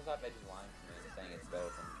 No, Microsoft Edge is lying to me and saying it's better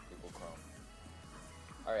than Google Chrome.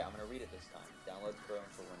 Alright, I'm gonna read it this time. Download Chrome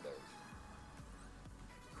for Windows.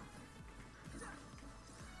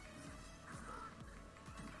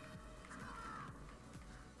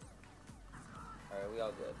 Alright, we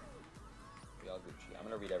all good. We all Gucci. I'm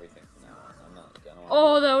gonna read everything from now on. I don't want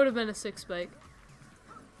Oh, that would have been a 6 spike.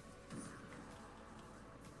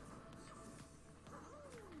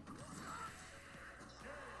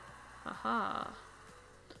 Aha.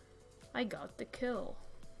 I got the kill.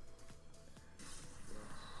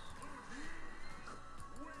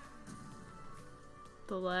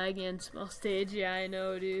 The lag and small stage, yeah, I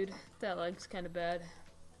know, dude. That lag's kind of bad.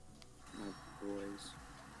 My boys.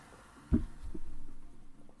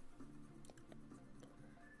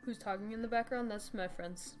 Who's talking in the background? That's my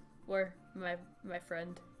friends. Or my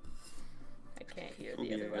friend. I can't hear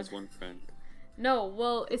the other one. has one friend. No,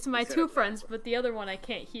 well, it's my two friends, but the other one I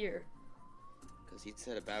can't hear. Because he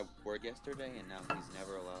said a bad word yesterday, and now he's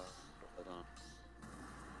never allowed to put on.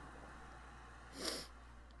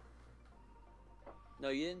 No,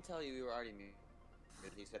 you didn't tell you we were already muted.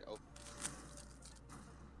 He said, oh.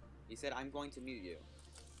 He said, I'm going to mute you.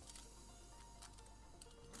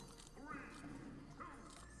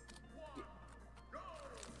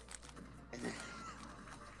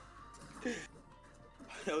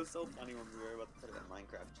 That was so funny when we were about to put it in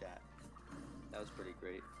Minecraft chat. That was pretty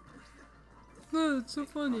great. Oh, it's so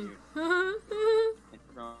funny. Onto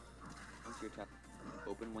your tab,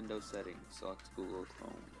 open Windows settings, select Google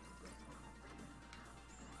Chrome.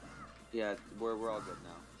 Yeah, we're all good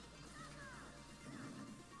now.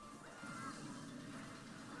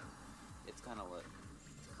 It's kind of lit.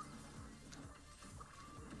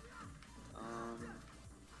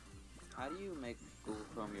 How do you make Google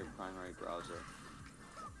Chrome your primary browser?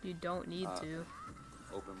 You don't need to.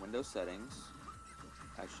 Open Windows settings.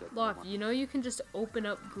 Actually, Look, you know you can just open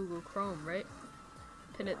up Google Chrome, right?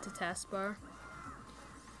 Pin it to taskbar.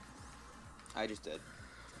 I just did.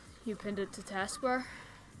 You pinned it to taskbar?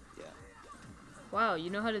 Yeah. Wow, you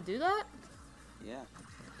know how to do that? Yeah.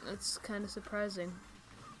 That's kind of surprising.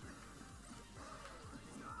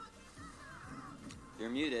 You're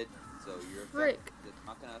muted, so you're Frick. It's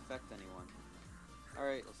not gonna affect anyone.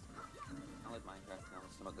 Alright, let's download Minecraft now.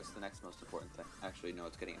 This is the next most important thing. Actually, no,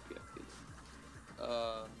 it's getting a PFP.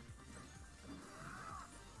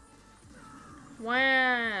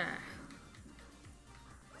 Wow.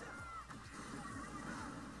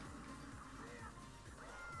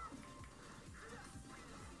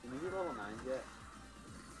 Can you get level 9 yet?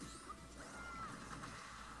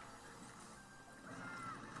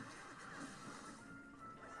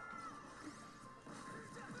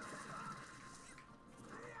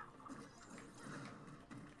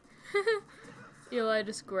 Eli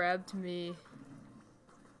just grabbed me.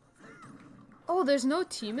 Oh, there's no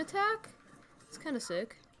team attack? It's kind of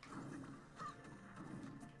sick.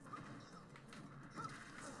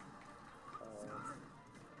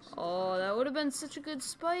 Oh, that would have been such a good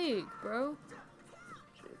spike, bro.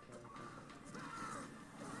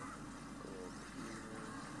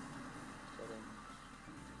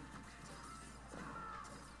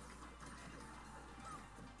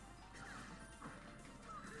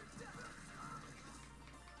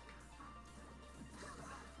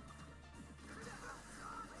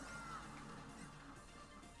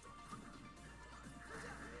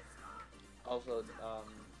 Also,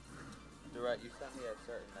 Durrett, you sent me a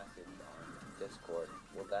certain message on Discord.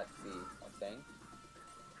 Will that be a thing?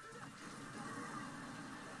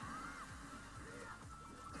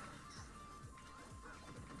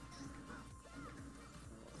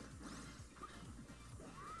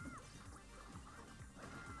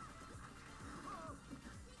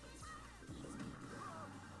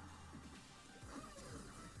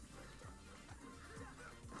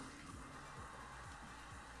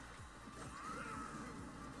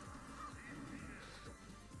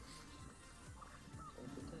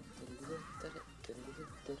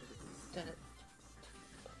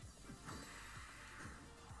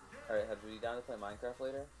 Alright, have we down to play Minecraft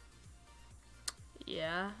later?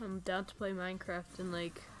 Yeah, I'm down to play Minecraft in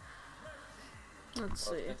like, let's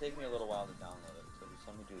Well, see. it's gonna take me a little while to download it, so just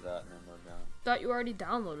let me do that and then we're down. Thought you already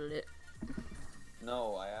downloaded it.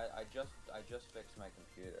 No, I just fixed my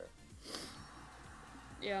computer.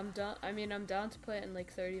 Yeah, I'm done. I mean, I'm down to play it in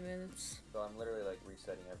like 30 minutes. So I'm literally like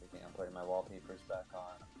resetting everything. I'm putting my wallpapers back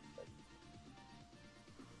on. Like,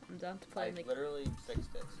 I'm down to play I in like. literally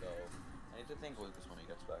fixed it, so I need to thank Lucas when he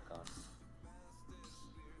gets back on.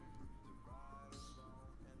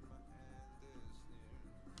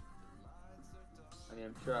 I mean,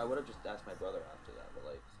 I'm sure I would have just asked my brother after that, but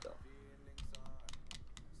like, still.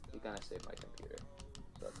 He kind of saved my computer,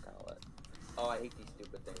 so that's kind of lit. Oh, I hate these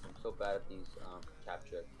stupid things. I'm so bad at these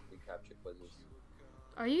recaptcha quizzes.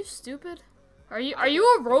 Are you stupid? Are you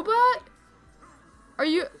a robot? Are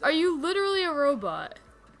you literally a robot?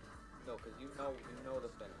 No, because you know the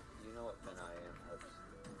fin. You know what fin I am.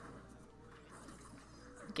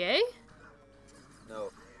 Gay?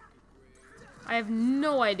 No, I have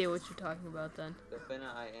no idea what you're talking about then. the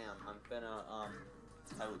finna I am. I'm finna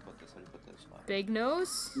How do we put this? Big nose?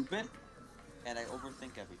 Stupid. And I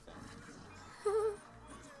overthink everything.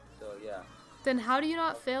 So yeah. Then how do you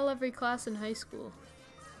not fail every class in high school?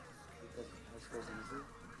 Because high school's easy.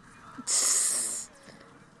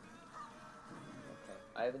 Okay.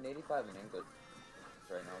 I have an 85 in English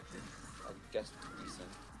right now, which is, I guess,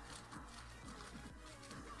 decent.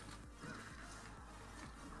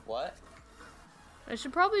 What? I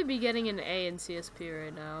should probably be getting an A in CSP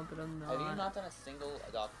right now, but I'm not. Have you not done a single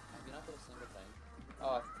thing? Oh,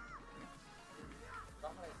 I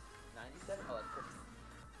got my 97. Oh, that's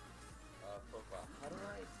profile. How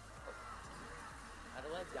do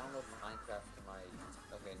I download Minecraft to my?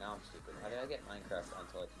 Okay, now I'm stupid. How did I get Minecraft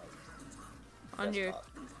onto like my desktop?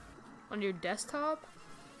 On your desktop?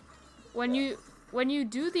 When you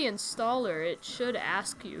do the installer, it should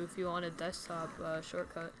ask you if you want a desktop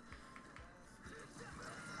shortcut.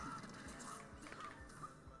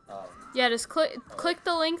 Yeah, just click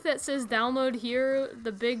the link that says download here,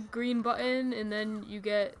 the big green button, and then you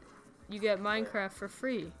get Minecraft for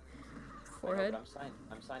free. Forehead.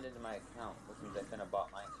 I'm signed into my account, which means I finna bought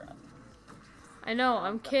Minecraft. I know,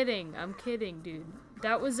 I'm kidding, dude.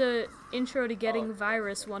 That was a intro to getting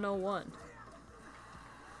Virus 101.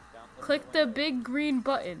 Click the big green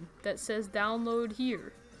button that says download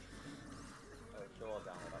here.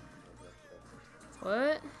 What?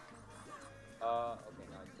 Okay,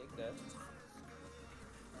 now I take this.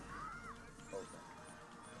 Open.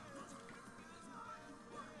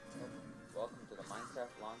 Welcome to the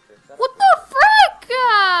Minecraft launcher setup. What the frick?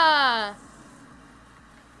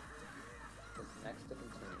 Click next to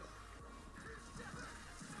continue.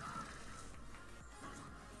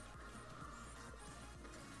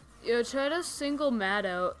 Yo, try to single Matt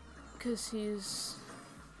out, cause he's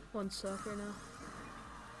one sucker now.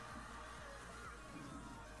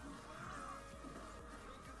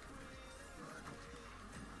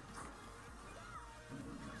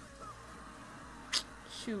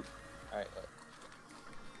 Shoot. Alright, look.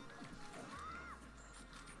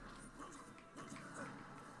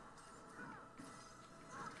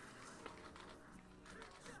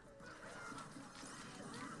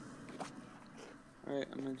 Alright,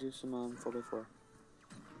 I'm gonna do some 4x4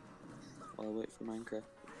 while I wait for Minecraft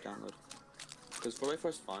to download. Because 4x4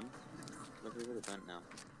 is fun. Look at the event now.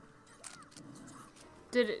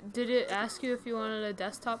 Did it ask you if you wanted a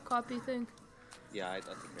desktop copy thing? Yeah, I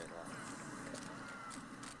took care of that.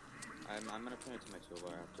 I'm gonna print it to my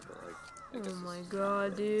toolbar after, but like. Oh my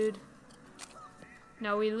god, dude.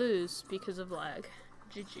 Now we lose because of lag.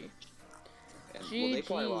 GG. And, well, they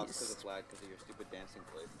probably lost because of lag, because of your stupid dancing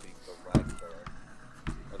plays being so lag killer.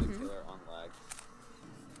 Or the killer on lag.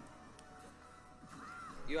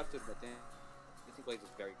 You have to admit, dancing plays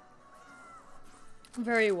is very.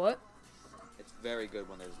 Very what? It's very good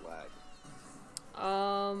when there's lag.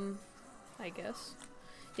 I guess.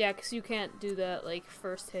 Yeah, because you can't do that, like,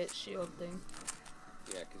 first hit shield thing.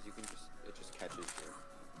 Yeah, because you can it just catches you.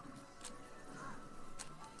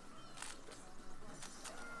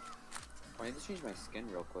 I need to change my skin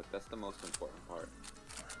real quick. That's the most important part.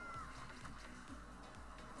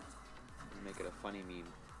 Make it a funny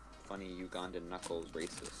meme. Funny Ugandan knuckles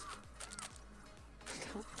racist.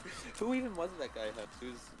 Who even was that guy?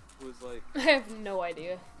 Who was like? I have no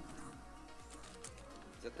idea. Is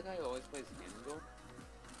that the guy who always plays handle?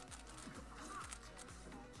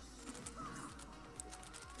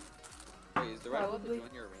 Wait, is the red allowed to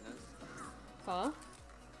join your arenas? Huh?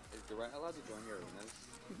 Is the red allowed to join your arenas?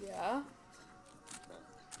 Yeah. Okay.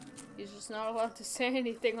 He's just not allowed to say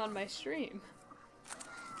anything on my stream.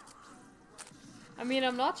 I mean,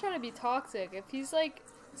 I'm not trying to be toxic. If he's like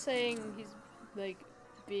saying he's like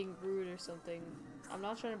being rude or something, I'm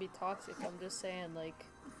not trying to be toxic. I'm just saying like.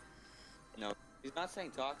 No, he's not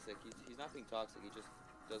saying toxic. He's not being toxic. He just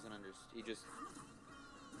doesn't understand. He just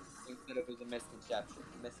thinks that it was a misconception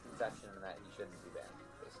and that he shouldn't be banned.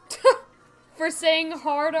 For saying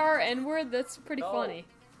hard R N-word, that's pretty funny.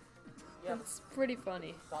 Yeah, that's pretty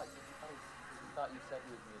funny. Thought you said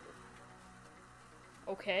he was muted.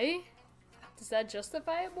 Okay. Does that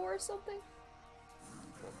justify it more or something?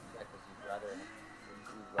 Well, yeah, because you'd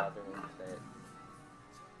rather him say it.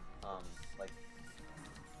 Like.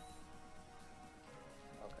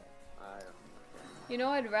 Okay, I don't know. You know,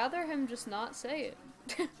 I'd rather him just not say it.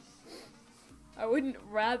 I wouldn't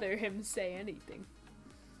rather him say anything.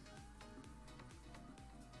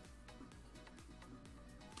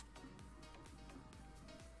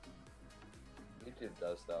 YouTube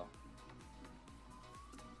does, though.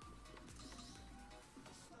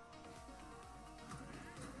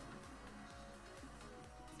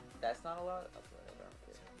 That's not allowed? Okay, I don't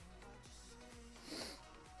care.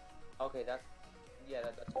 Okay, that's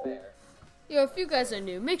fair. Yo, if you guys are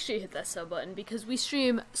new, make sure you hit that sub button because we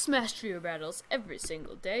stream Smash Trio battles every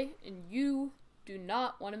single day, and you do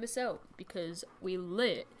not want to miss out because we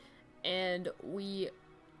lit and we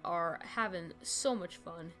are having so much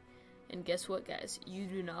fun. And guess what, guys? You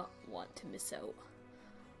do not want to miss out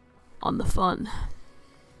on the fun.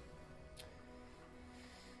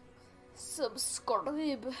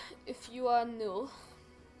 Subscribe if you are new.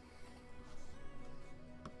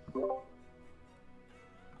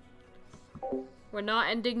 We're not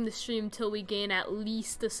ending the stream till we gain at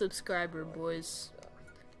least a subscriber, boys.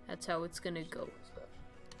 That's how it's gonna go.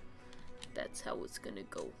 That's how it's gonna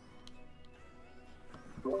go.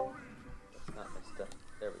 That's not my stuff.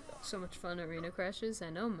 There we go. So much fun arena crashes.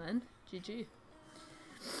 I know, man. GG.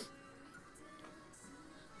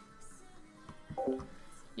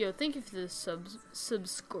 Yo, thank you for the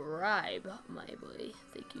subscribe, my boy.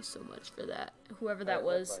 Thank you so much for that. Whoever that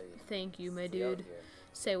was, thank you, my dude.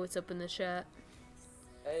 Say what's up in the chat.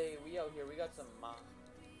 Hey, we out here. We got some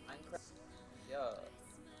Minecraft. Yeah.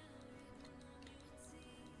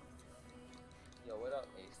 Yo, what up,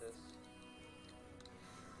 Asus?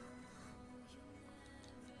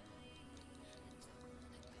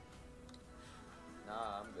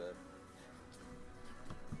 Nah, I'm good.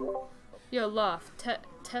 Yo, Loft,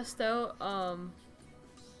 test out,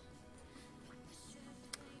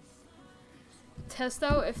 test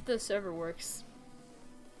out if the server works.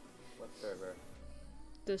 What server?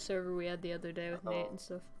 The server we had the other day with Nate and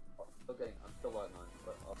stuff. Okay, I'm still logging on,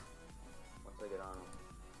 but once I get on,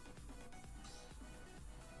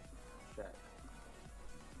 check.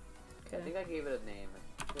 Okay. I think I gave it a name.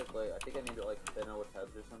 I think I named it like Thinner with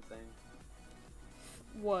Hebs or something.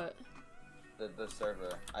 What? The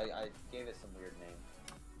server. I gave it some weird name.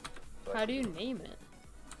 So How do you name it?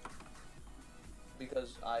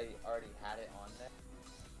 Because I already had it on there.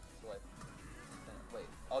 So wait.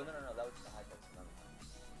 Oh no, that was the high text.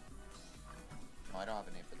 No, I don't have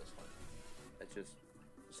a name for this one. It's just.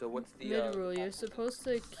 So what's the mid rule? You're supposed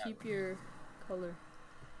to keep your color.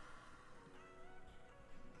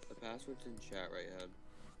 The password's in chat, right, Heb?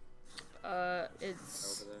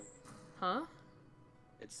 It's. Over there. Huh?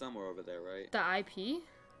 It's somewhere over there, right? The IP?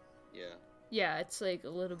 Yeah. Yeah, it's like a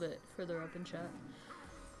little bit further up in chat.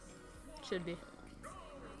 Should be.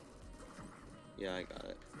 Yeah, I got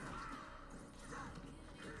it.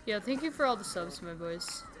 Yeah, thank you for all the subs, my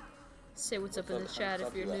boys. Say what's up in the chat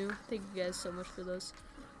if you're new. Thank you guys so much for those.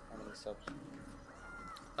 How many subs?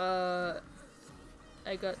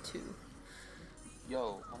 I got 2.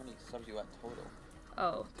 Yo, how many subs you got total?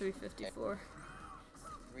 Oh, 354.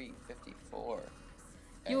 354.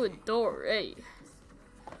 You a dork, eh? You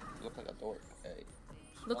look like a dork, eh?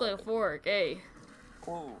 Look like a fork, eh? Ooh.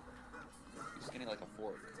 You're skinny like a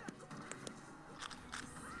fork.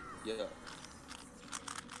 Yeah.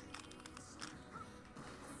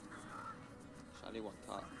 Shawty want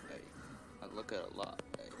top, eh? I look at a lot,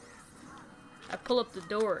 eh? I pull up the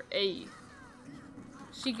door, eh?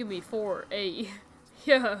 She give me 4, eh?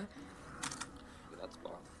 Yeah.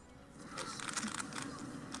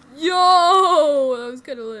 Yo! That was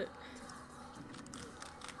kind of lit.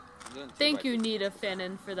 I'm doing 2 Thank by you, 2. Nita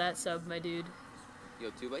Fannin, for that sub, my dude.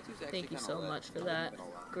 Yo, 2 by 2's actually Thank you kinda so lit. much for I'm not that. gonna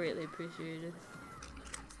lie. Greatly appreciated.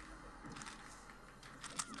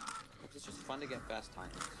 It's just fun to get fast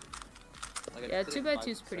times. Like, I Yeah, did it 2 in by 5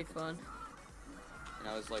 2's pretty seconds, fun. And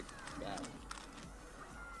I was like, bad.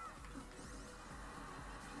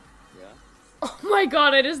 Yeah? Oh my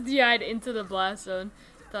god, I just DI'd into the blast zone.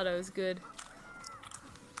 Thought I was good.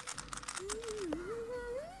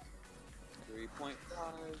 3.5.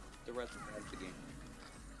 The rest of the game.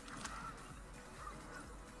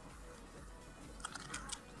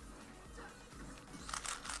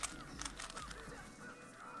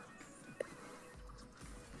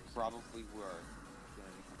 Probably were, gonna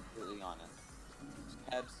be completely honest.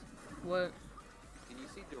 Hebs, What? can you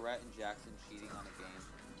see Durrett and Jackson cheating on a game?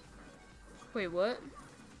 Wait, what?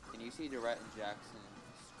 Can you see Durrett and Jackson,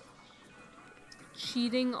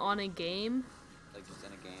 Cheating on a game? like, just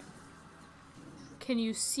in a game? Can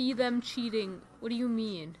you see them cheating? What do you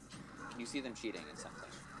mean? Can you see them cheating in something?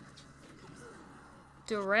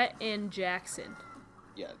 Durrett and Jackson.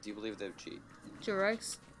 Yeah, do you believe they would cheat?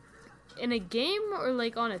 Durett's in a game or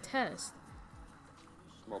like on a test?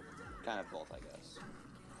 Well, kind of both, I guess.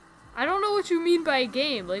 I don't know what you mean by a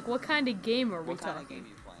game. Like, what kind of game are we What kind talking? of game are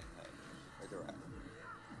you playing, or Durrett?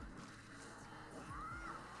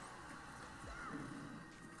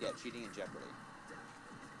 Yeah, cheating in Jeopardy.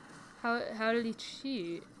 How did he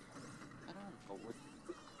cheat? I don't know. What...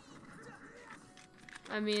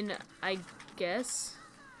 I mean, I guess.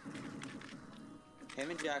 Him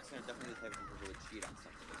and Jackson are definitely the type of people who would cheat on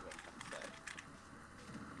something, is what I'm trying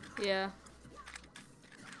to say. Yeah.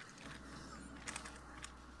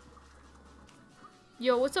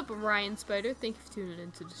 Yo, what's up, Ryan Spider? Thank you for tuning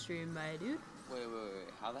into the stream, my dude. Wait.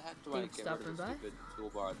 How the heck do Thanks I for get rid of the stopping by. stupid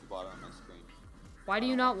toolbar at the bottom of my screen? Why do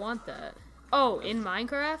you not want that? Oh, in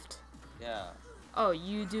Minecraft? Yeah. Oh,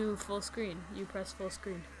 you do full screen. You press full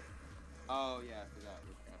screen. Oh, yeah, I forgot.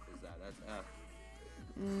 What F is that? That's F.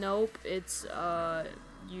 Nope, it's,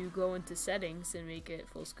 you go into settings and make it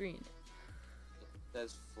full screen. It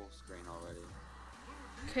says full screen already.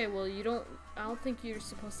 Okay, well, I don't think you're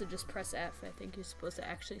supposed to just press F. I think you're supposed to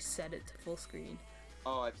actually set it to full screen.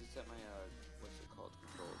 Oh, I have to set my, what's it called?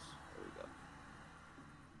 Controls. There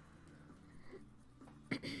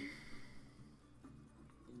we go.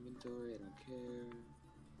 Inventory, I don't care.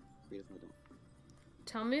 Creative, I don't.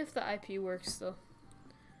 Tell me if the IP works, though.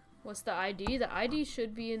 What's the ID? The ID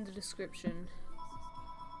should be in the description.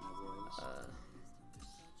 My voice.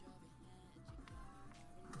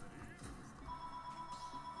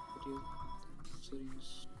 Video.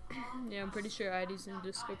 Settings. Yeah, I'm pretty sure ID's in the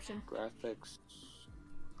description. Graphics.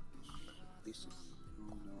 Decent.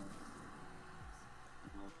 Oh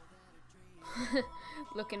no.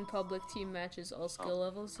 Look in public team matches, all skill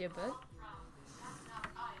levels. Yeah, bet.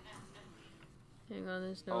 Hang on,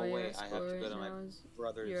 there's no way you're at I school have to right go to my now.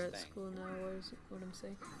 brother's You're at thing. school now. What I'm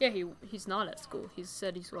saying? Yeah, he's not at school. He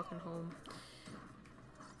said he's walking home.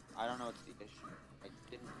 I don't know what's the issue. I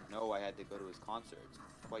didn't know I had to go to his concert. It's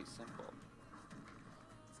quite simple.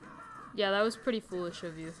 Yeah, that was pretty foolish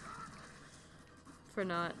of you. For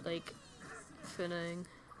not, like, finning.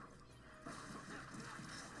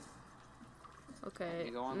 Okay,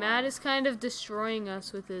 You go online. Matt is kind of destroying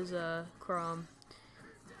us with his, Crom.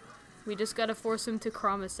 We just gotta force him to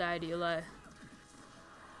Chromicide, Eli.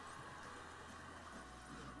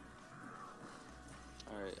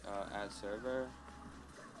 Alright, add server.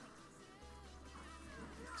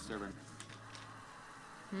 Server.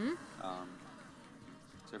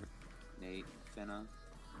 Server. Nate, Finna.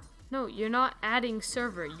 No, you're not adding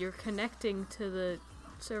server. You're connecting to the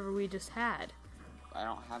server we just had. I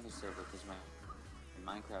don't have a server because my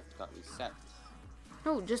Minecraft got reset.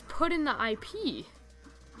 No, just put in the IP.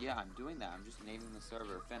 Yeah, I'm doing that. I'm just naming the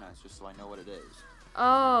server Finna just so I know what it is.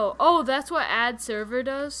 Oh, that's what add server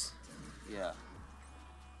does? Yeah.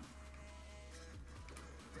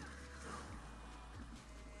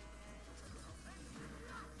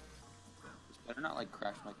 This better not like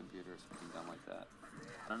crash my computer or something dumb like that.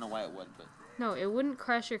 I don't know why it would, but No, it wouldn't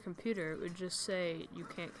crash your computer. It would just say you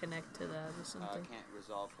can't connect to that or something. can't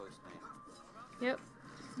resolve host name. Yep.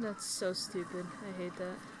 That's so stupid. I hate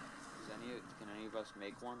that. Can any of us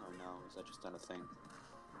make one or no? Is that just not a thing?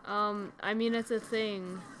 I mean, it's a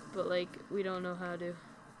thing, but, like, we don't know how to.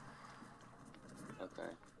 Okay.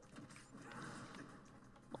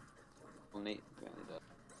 Well, Nate apparently does.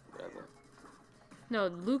 Whatever. No,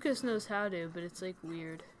 Lucas knows how to, but it's, like,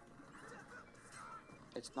 weird.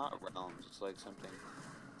 It's not realms. It's like something.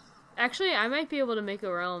 Actually, I might be able to make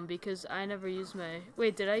a realm because I never used my...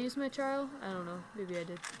 Wait, did I use my trial? I don't know. Maybe I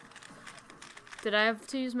did. Did I have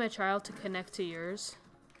to use my child to connect to yours?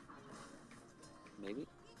 Maybe.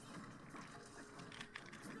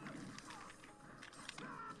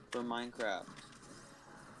 For Minecraft.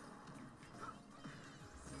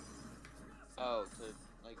 Oh, to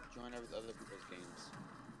like join other people's games.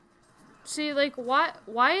 See, like, why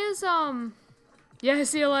is, yeah, I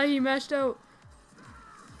see a lot he mashed out.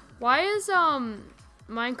 Why is,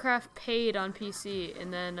 Minecraft paid on PC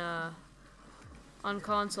and then, on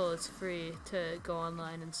console it's free to go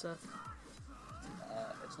online and stuff?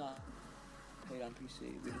 It's not paid on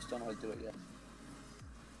PC. We just don't know how to do it yet.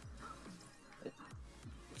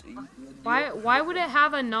 Why would it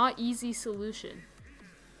have a not easy solution?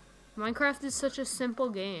 Minecraft is such a simple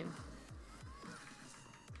game.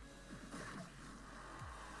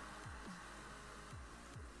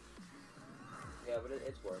 Yeah, but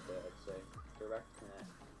it's worth it, I'd say. Direct connect.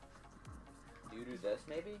 Do you do this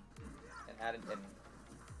maybe? And add and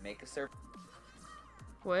make a server?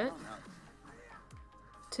 What? I don't know.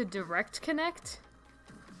 To direct connect?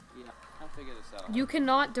 Yeah, I'll figure this out. You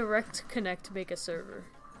cannot direct connect to make a server.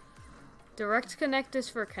 Direct connect is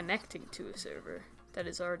for connecting to a server that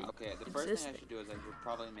is already Okay, the existing. first thing I should do is I should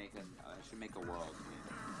probably make I should make a world.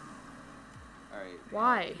 Alright.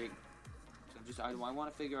 Why? So I want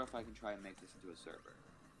to figure out if I can try and make this into a server.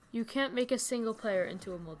 You can't make a single player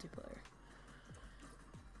into a multiplayer.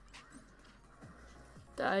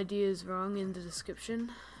 The idea is wrong in the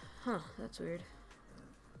description. Huh, that's weird.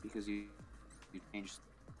 Because you changed.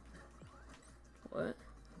 What?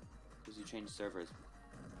 Because you changed servers.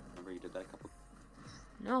 Remember you did that a couple.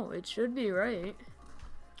 No, it should be right.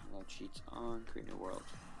 Allow cheats on, create new world.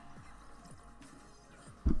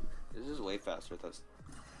 This is way faster with us.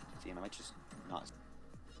 See, I might just not.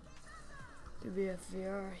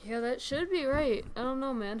 WFVR. Yeah, that should be right. I don't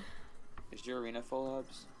know, man. Is your arena full,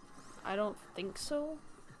 Hubs? I don't think so.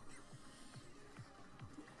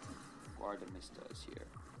 Guardamista is here.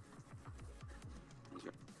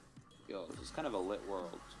 Yo, this is kind of a lit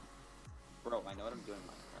world. Bro, I know what I'm doing,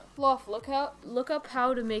 Minecraft. Loft, look up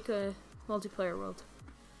how to make a multiplayer world.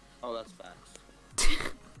 Oh, that's facts.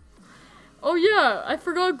 Oh yeah, I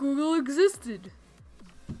forgot Google existed.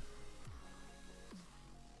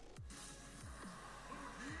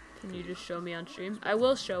 Can you just show me on stream? I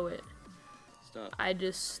will show it. Stop. I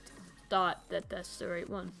just thought that that's the right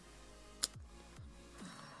one.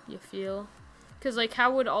 You feel? Because, like,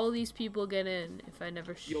 how would all these people get in if I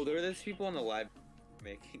never... Yo, there are these people in the live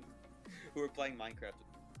making who are playing Minecraft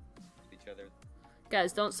with each other.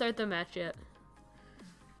 Guys, don't start the match yet.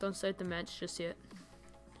 Don't start the match just yet.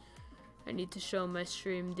 I need to show my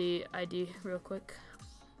stream the ID real quick.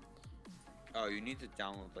 Oh, you need to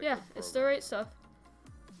download, like, yeah, it's the right stuff.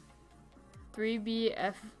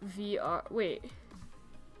 3BFVR. Wait.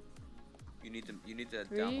 You need to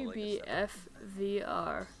download, like,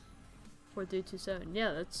 3BFVR. 4327.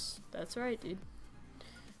 Yeah, that's right, dude.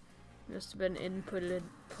 Must have been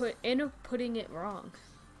inputting it wrong.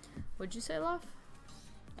 What'd you say, Love?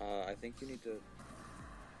 I think you need to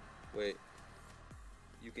wait.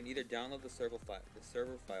 You can either download the server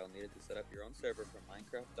file needed to set up your own server from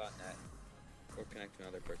Minecraft.net, or connect to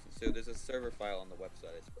another person. So there's a server file on the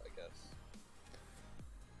website, I guess.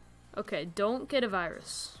 Okay, don't get a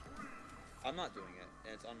virus. I'm not doing it,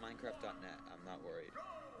 and it's on Minecraft.net. I'm not worried.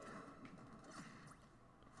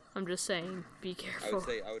 I'm just saying, be careful. I would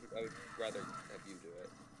say I would rather have you do it.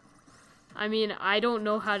 I mean, I don't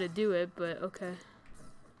know how to do it, but okay.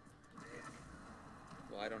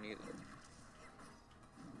 Well, I don't either.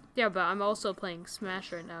 Yeah, but I'm also playing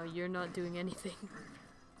Smash right now. You're not doing anything.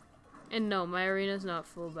 And no, my arena's not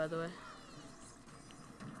full, by the way.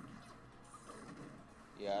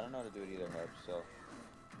 Yeah, I don't know how to do it either, Herb, so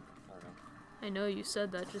I don't know. I know you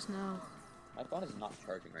said that just now. My phone is not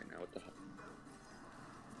charging right now. What the hell?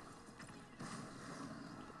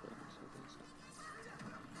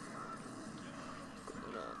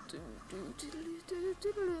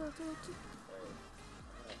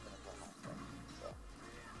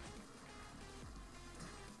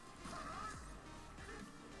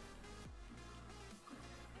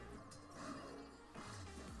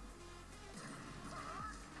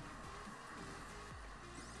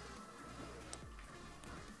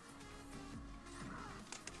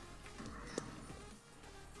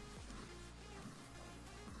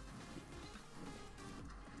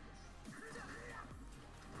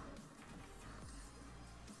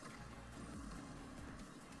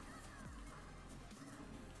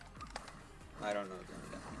 I don't know what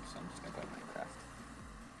that means, so I'm just gonna go Minecraft.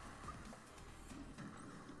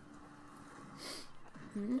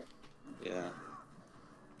 Hmm? Yeah.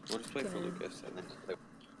 We'll just wait for Lucas and then play.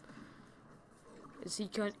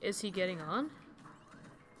 Is he getting on?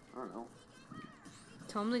 I don't know.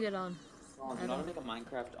 Tell him to get on. Oh, do you know how to make a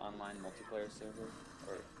Minecraft online multiplayer server?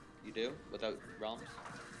 Or you do? Without realms?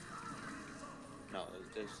 No,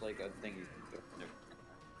 it's just like a thing you can do.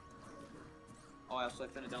 Oh, I also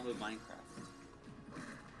finna download Minecraft.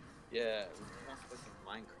 Yeah, who wants to play some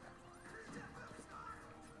Minecraft?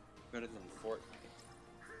 Better than Fortnite.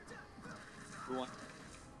 Who wants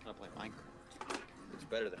to play Minecraft? It's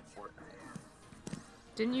better than Fortnite.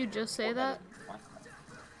 Didn't you just say that?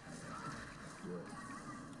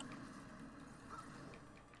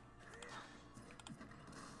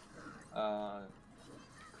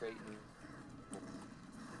 Creighton.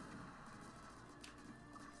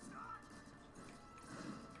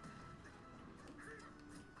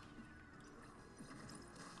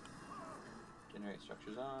 Generate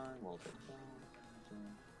structures on, we'll take some.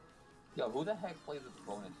 Yo, who the heck plays with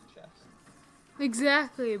bonus chest?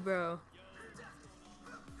 Exactly, bro.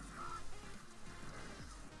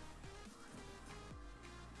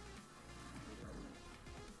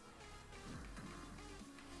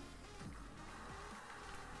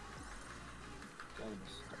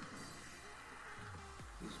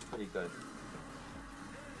 He's pretty good.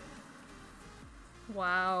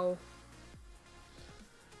 Wow.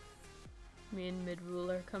 Me and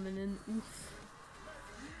mid-rule are coming in. Oof.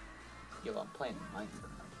 Yo, I'm playing Minecraft.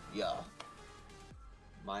 Yeah.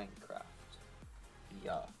 Minecraft.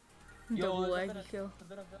 Yeah. Double leg kill. There's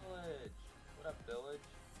been a village. What up, village?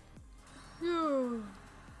 Yeah.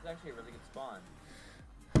 It's actually a really good spawn.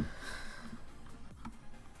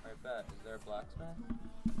 Alright, bet. Is there a blacksmith?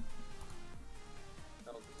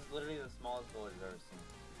 No, this is literally the smallest village I've ever seen.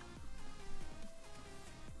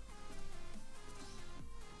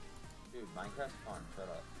 Dude, Minecraft's fun. Shut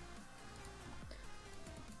up.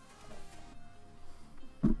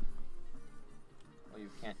 Well,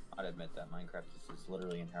 you can't not admit that Minecraft is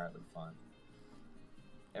literally inherently fun.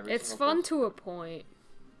 It's fun to a point.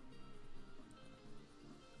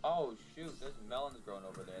 Oh shoot, there's melons growing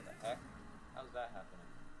over there. The heck? How's that happening?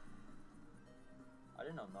 I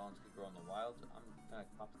didn't know melons could grow in the wild. I'm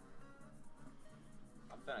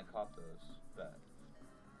finna cop those. Bet.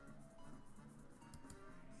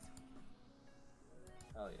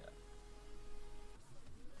 Hell yeah.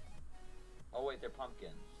 Oh wait, they're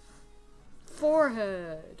pumpkins.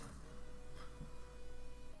 Forehead.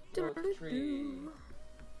 Tree.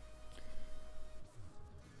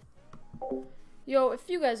 Yo, if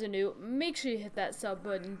you guys are new, make sure you hit that sub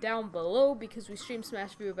button down below because we stream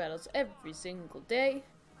Smash Viewer Battles every single day.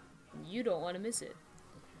 You don't want to miss it.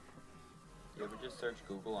 You ever just search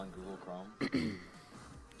Google on Google Chrome?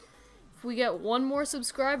 If we get one more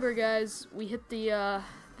subscriber, guys, we hit the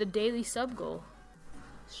daily sub goal.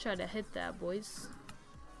 Let's try to hit that, boys.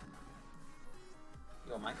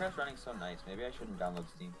 Yo, Minecraft's running so nice. Maybe I shouldn't download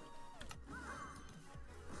Steam.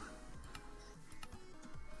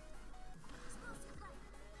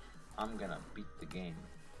 I'm gonna beat the game.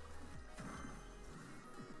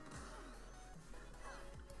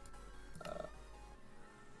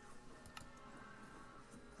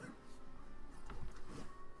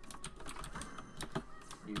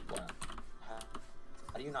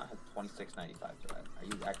 How do you not have $26.95 to that? Are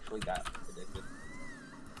you actually that addicted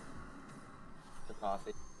to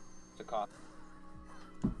coffee? To coffee?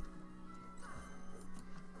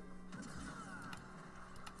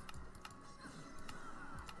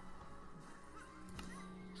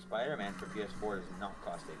 Spider-Man for PS4 does not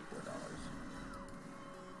cost $84.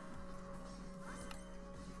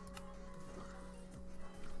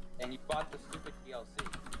 And you bought the stupid DLC.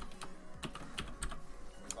 You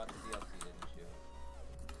bought the DLC, didn't you?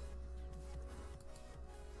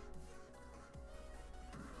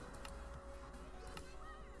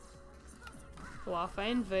 Well, if I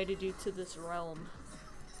invited you to this realm.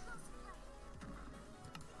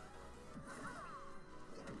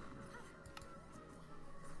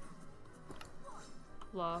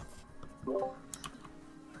 Loth. Well,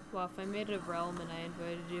 if I made a realm and I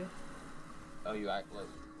invited you. Oh, you act like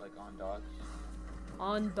on dogs?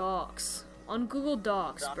 On Docs. On Google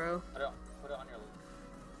Docs, bro. Put it on your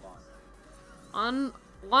lawn.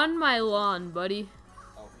 On my lawn, buddy.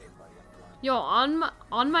 Okay, buddy, Yo, on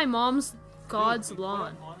my mom's God's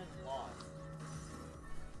lawn. On his lawn.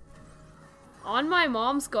 On my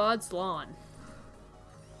mom's God's lawn.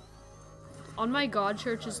 On my God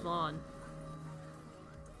church's lawn.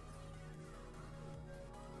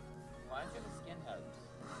 Why aren't you the skinheads?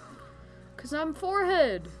 Cause I'm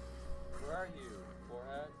forehead. Where are you?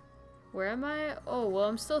 Forehead? Where am I? Oh, well,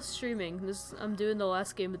 I'm still streaming. I'm doing the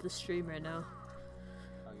last game of the stream right now.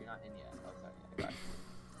 Oh, you're not in yet. Okay, I got you.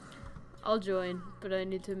 I'll join, but I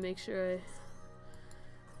need to make sure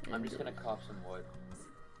I'm just gonna cop some wood.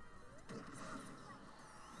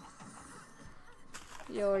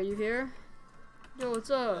 Yo, are you here? Yo, what's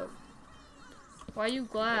up? Why you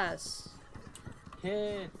glass?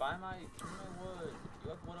 Kid, buy my wood. You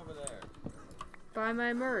have wood over there. Buy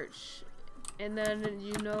my merch. And then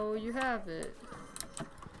you know you have it.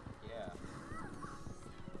 Yeah.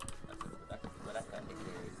 That's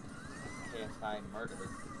KSI Murder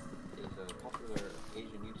is a popular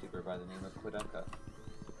Asian YouTuber by the name of Kodaka.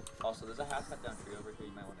 Also, there's a half cut down tree over here.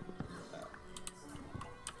 You might want to go with that.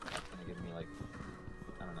 That's gonna give me like,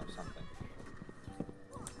 I don't know, something.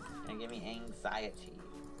 Gonna give me anxiety.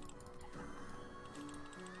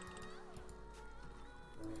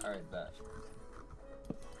 Alright, bet.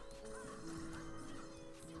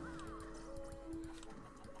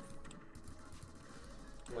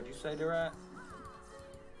 What'd you say, Durat?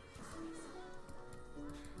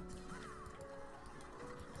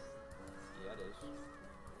 Yeah, it is.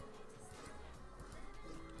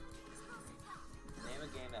 Name a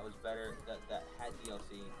game that was better, that had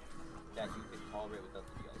DLC, that you could tolerate without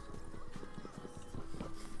the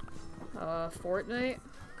DLC. Fortnite?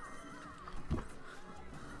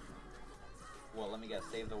 Well, let me guess.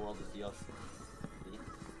 Save the World is DLC.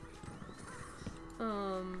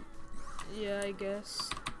 Yeah, I guess.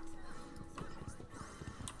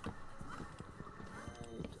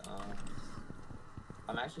 Right,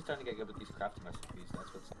 I'm actually starting to get good with these crafting recipes.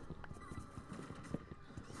 That's what's.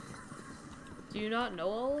 Do you not know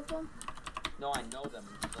all of them? No, I know them.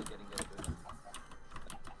 I'm still getting good at them.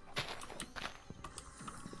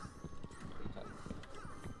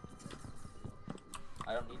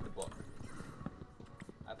 I don't need the book.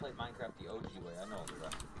 I played Minecraft the OG way. I know all the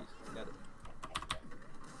recipes. Get it.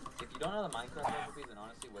 If you don't know the Minecraft recipes, then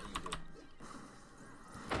honestly, what are you doing?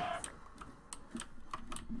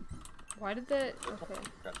 Why did that? Okay.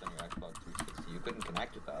 Minecraft on your Xbox 360. You couldn't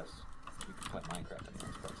connect with us. You could play Minecraft on your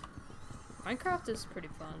Xbox. Minecraft is pretty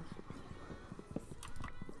fun.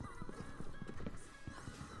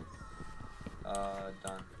 Done.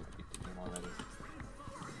 I beat the game already.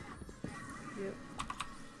 Yep.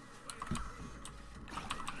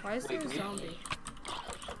 Why is there a zombie?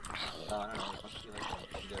 I don't know. It must be like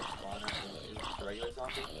either a spawner or is it a regular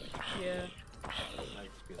zombie? Yeah. It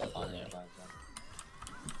might just be a spawner nearby.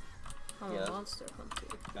 I'm a monster hunter.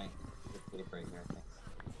 It's a giant cape right here, I think.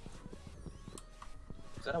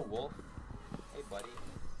 Is that a wolf? Hey, buddy.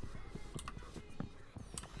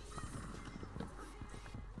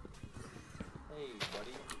 Hey,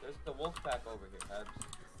 buddy. There's the wolf pack over here, Hebs.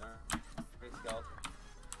 Great skeleton.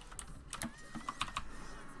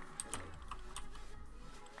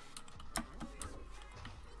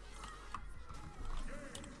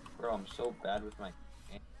 Bro, I'm so bad with my...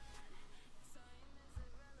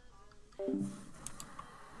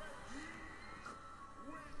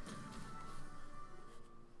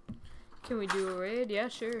 Can we do a raid? Yeah,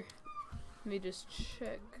 sure. Let me just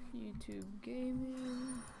check YouTube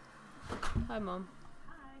gaming. Hi, Mom.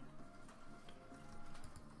 Hi.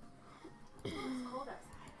 It's cold outside.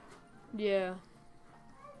 Yeah.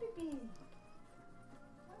 Hi, baby.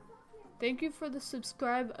 Thank you for the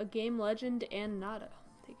subscribe, A Game Legend and Nada.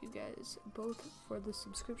 Thank you guys both for the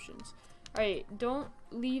subscriptions. Alright, don't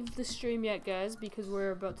leave the stream yet, guys, because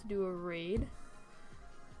we're about to do a raid.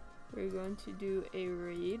 We're going to do a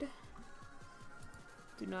raid.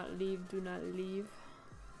 Do not leave, do not leave.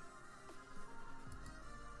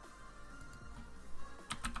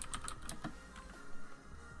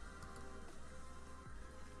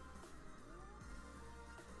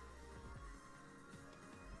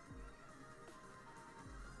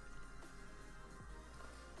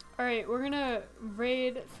 Alright, we're gonna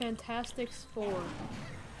raid Fantastics 4.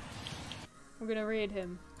 We're gonna raid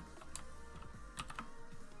him.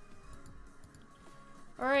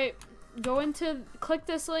 Alright, go into, click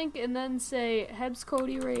this link and then say Hebs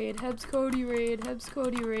CODY raid, Hebs CODY raid, Hebs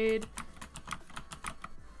CODY raid.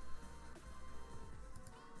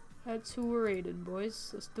 That's who we're raiding,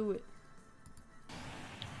 boys. Let's do it.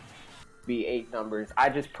 Be 8 numbers. I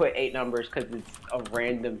just put 8 numbers because it's a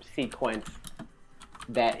random sequence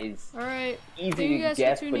that is easy to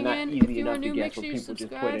guess, but not easy enough to guess. Where people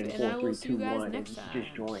just put in 4, 3, 2, 1 and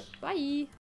just join. Bye.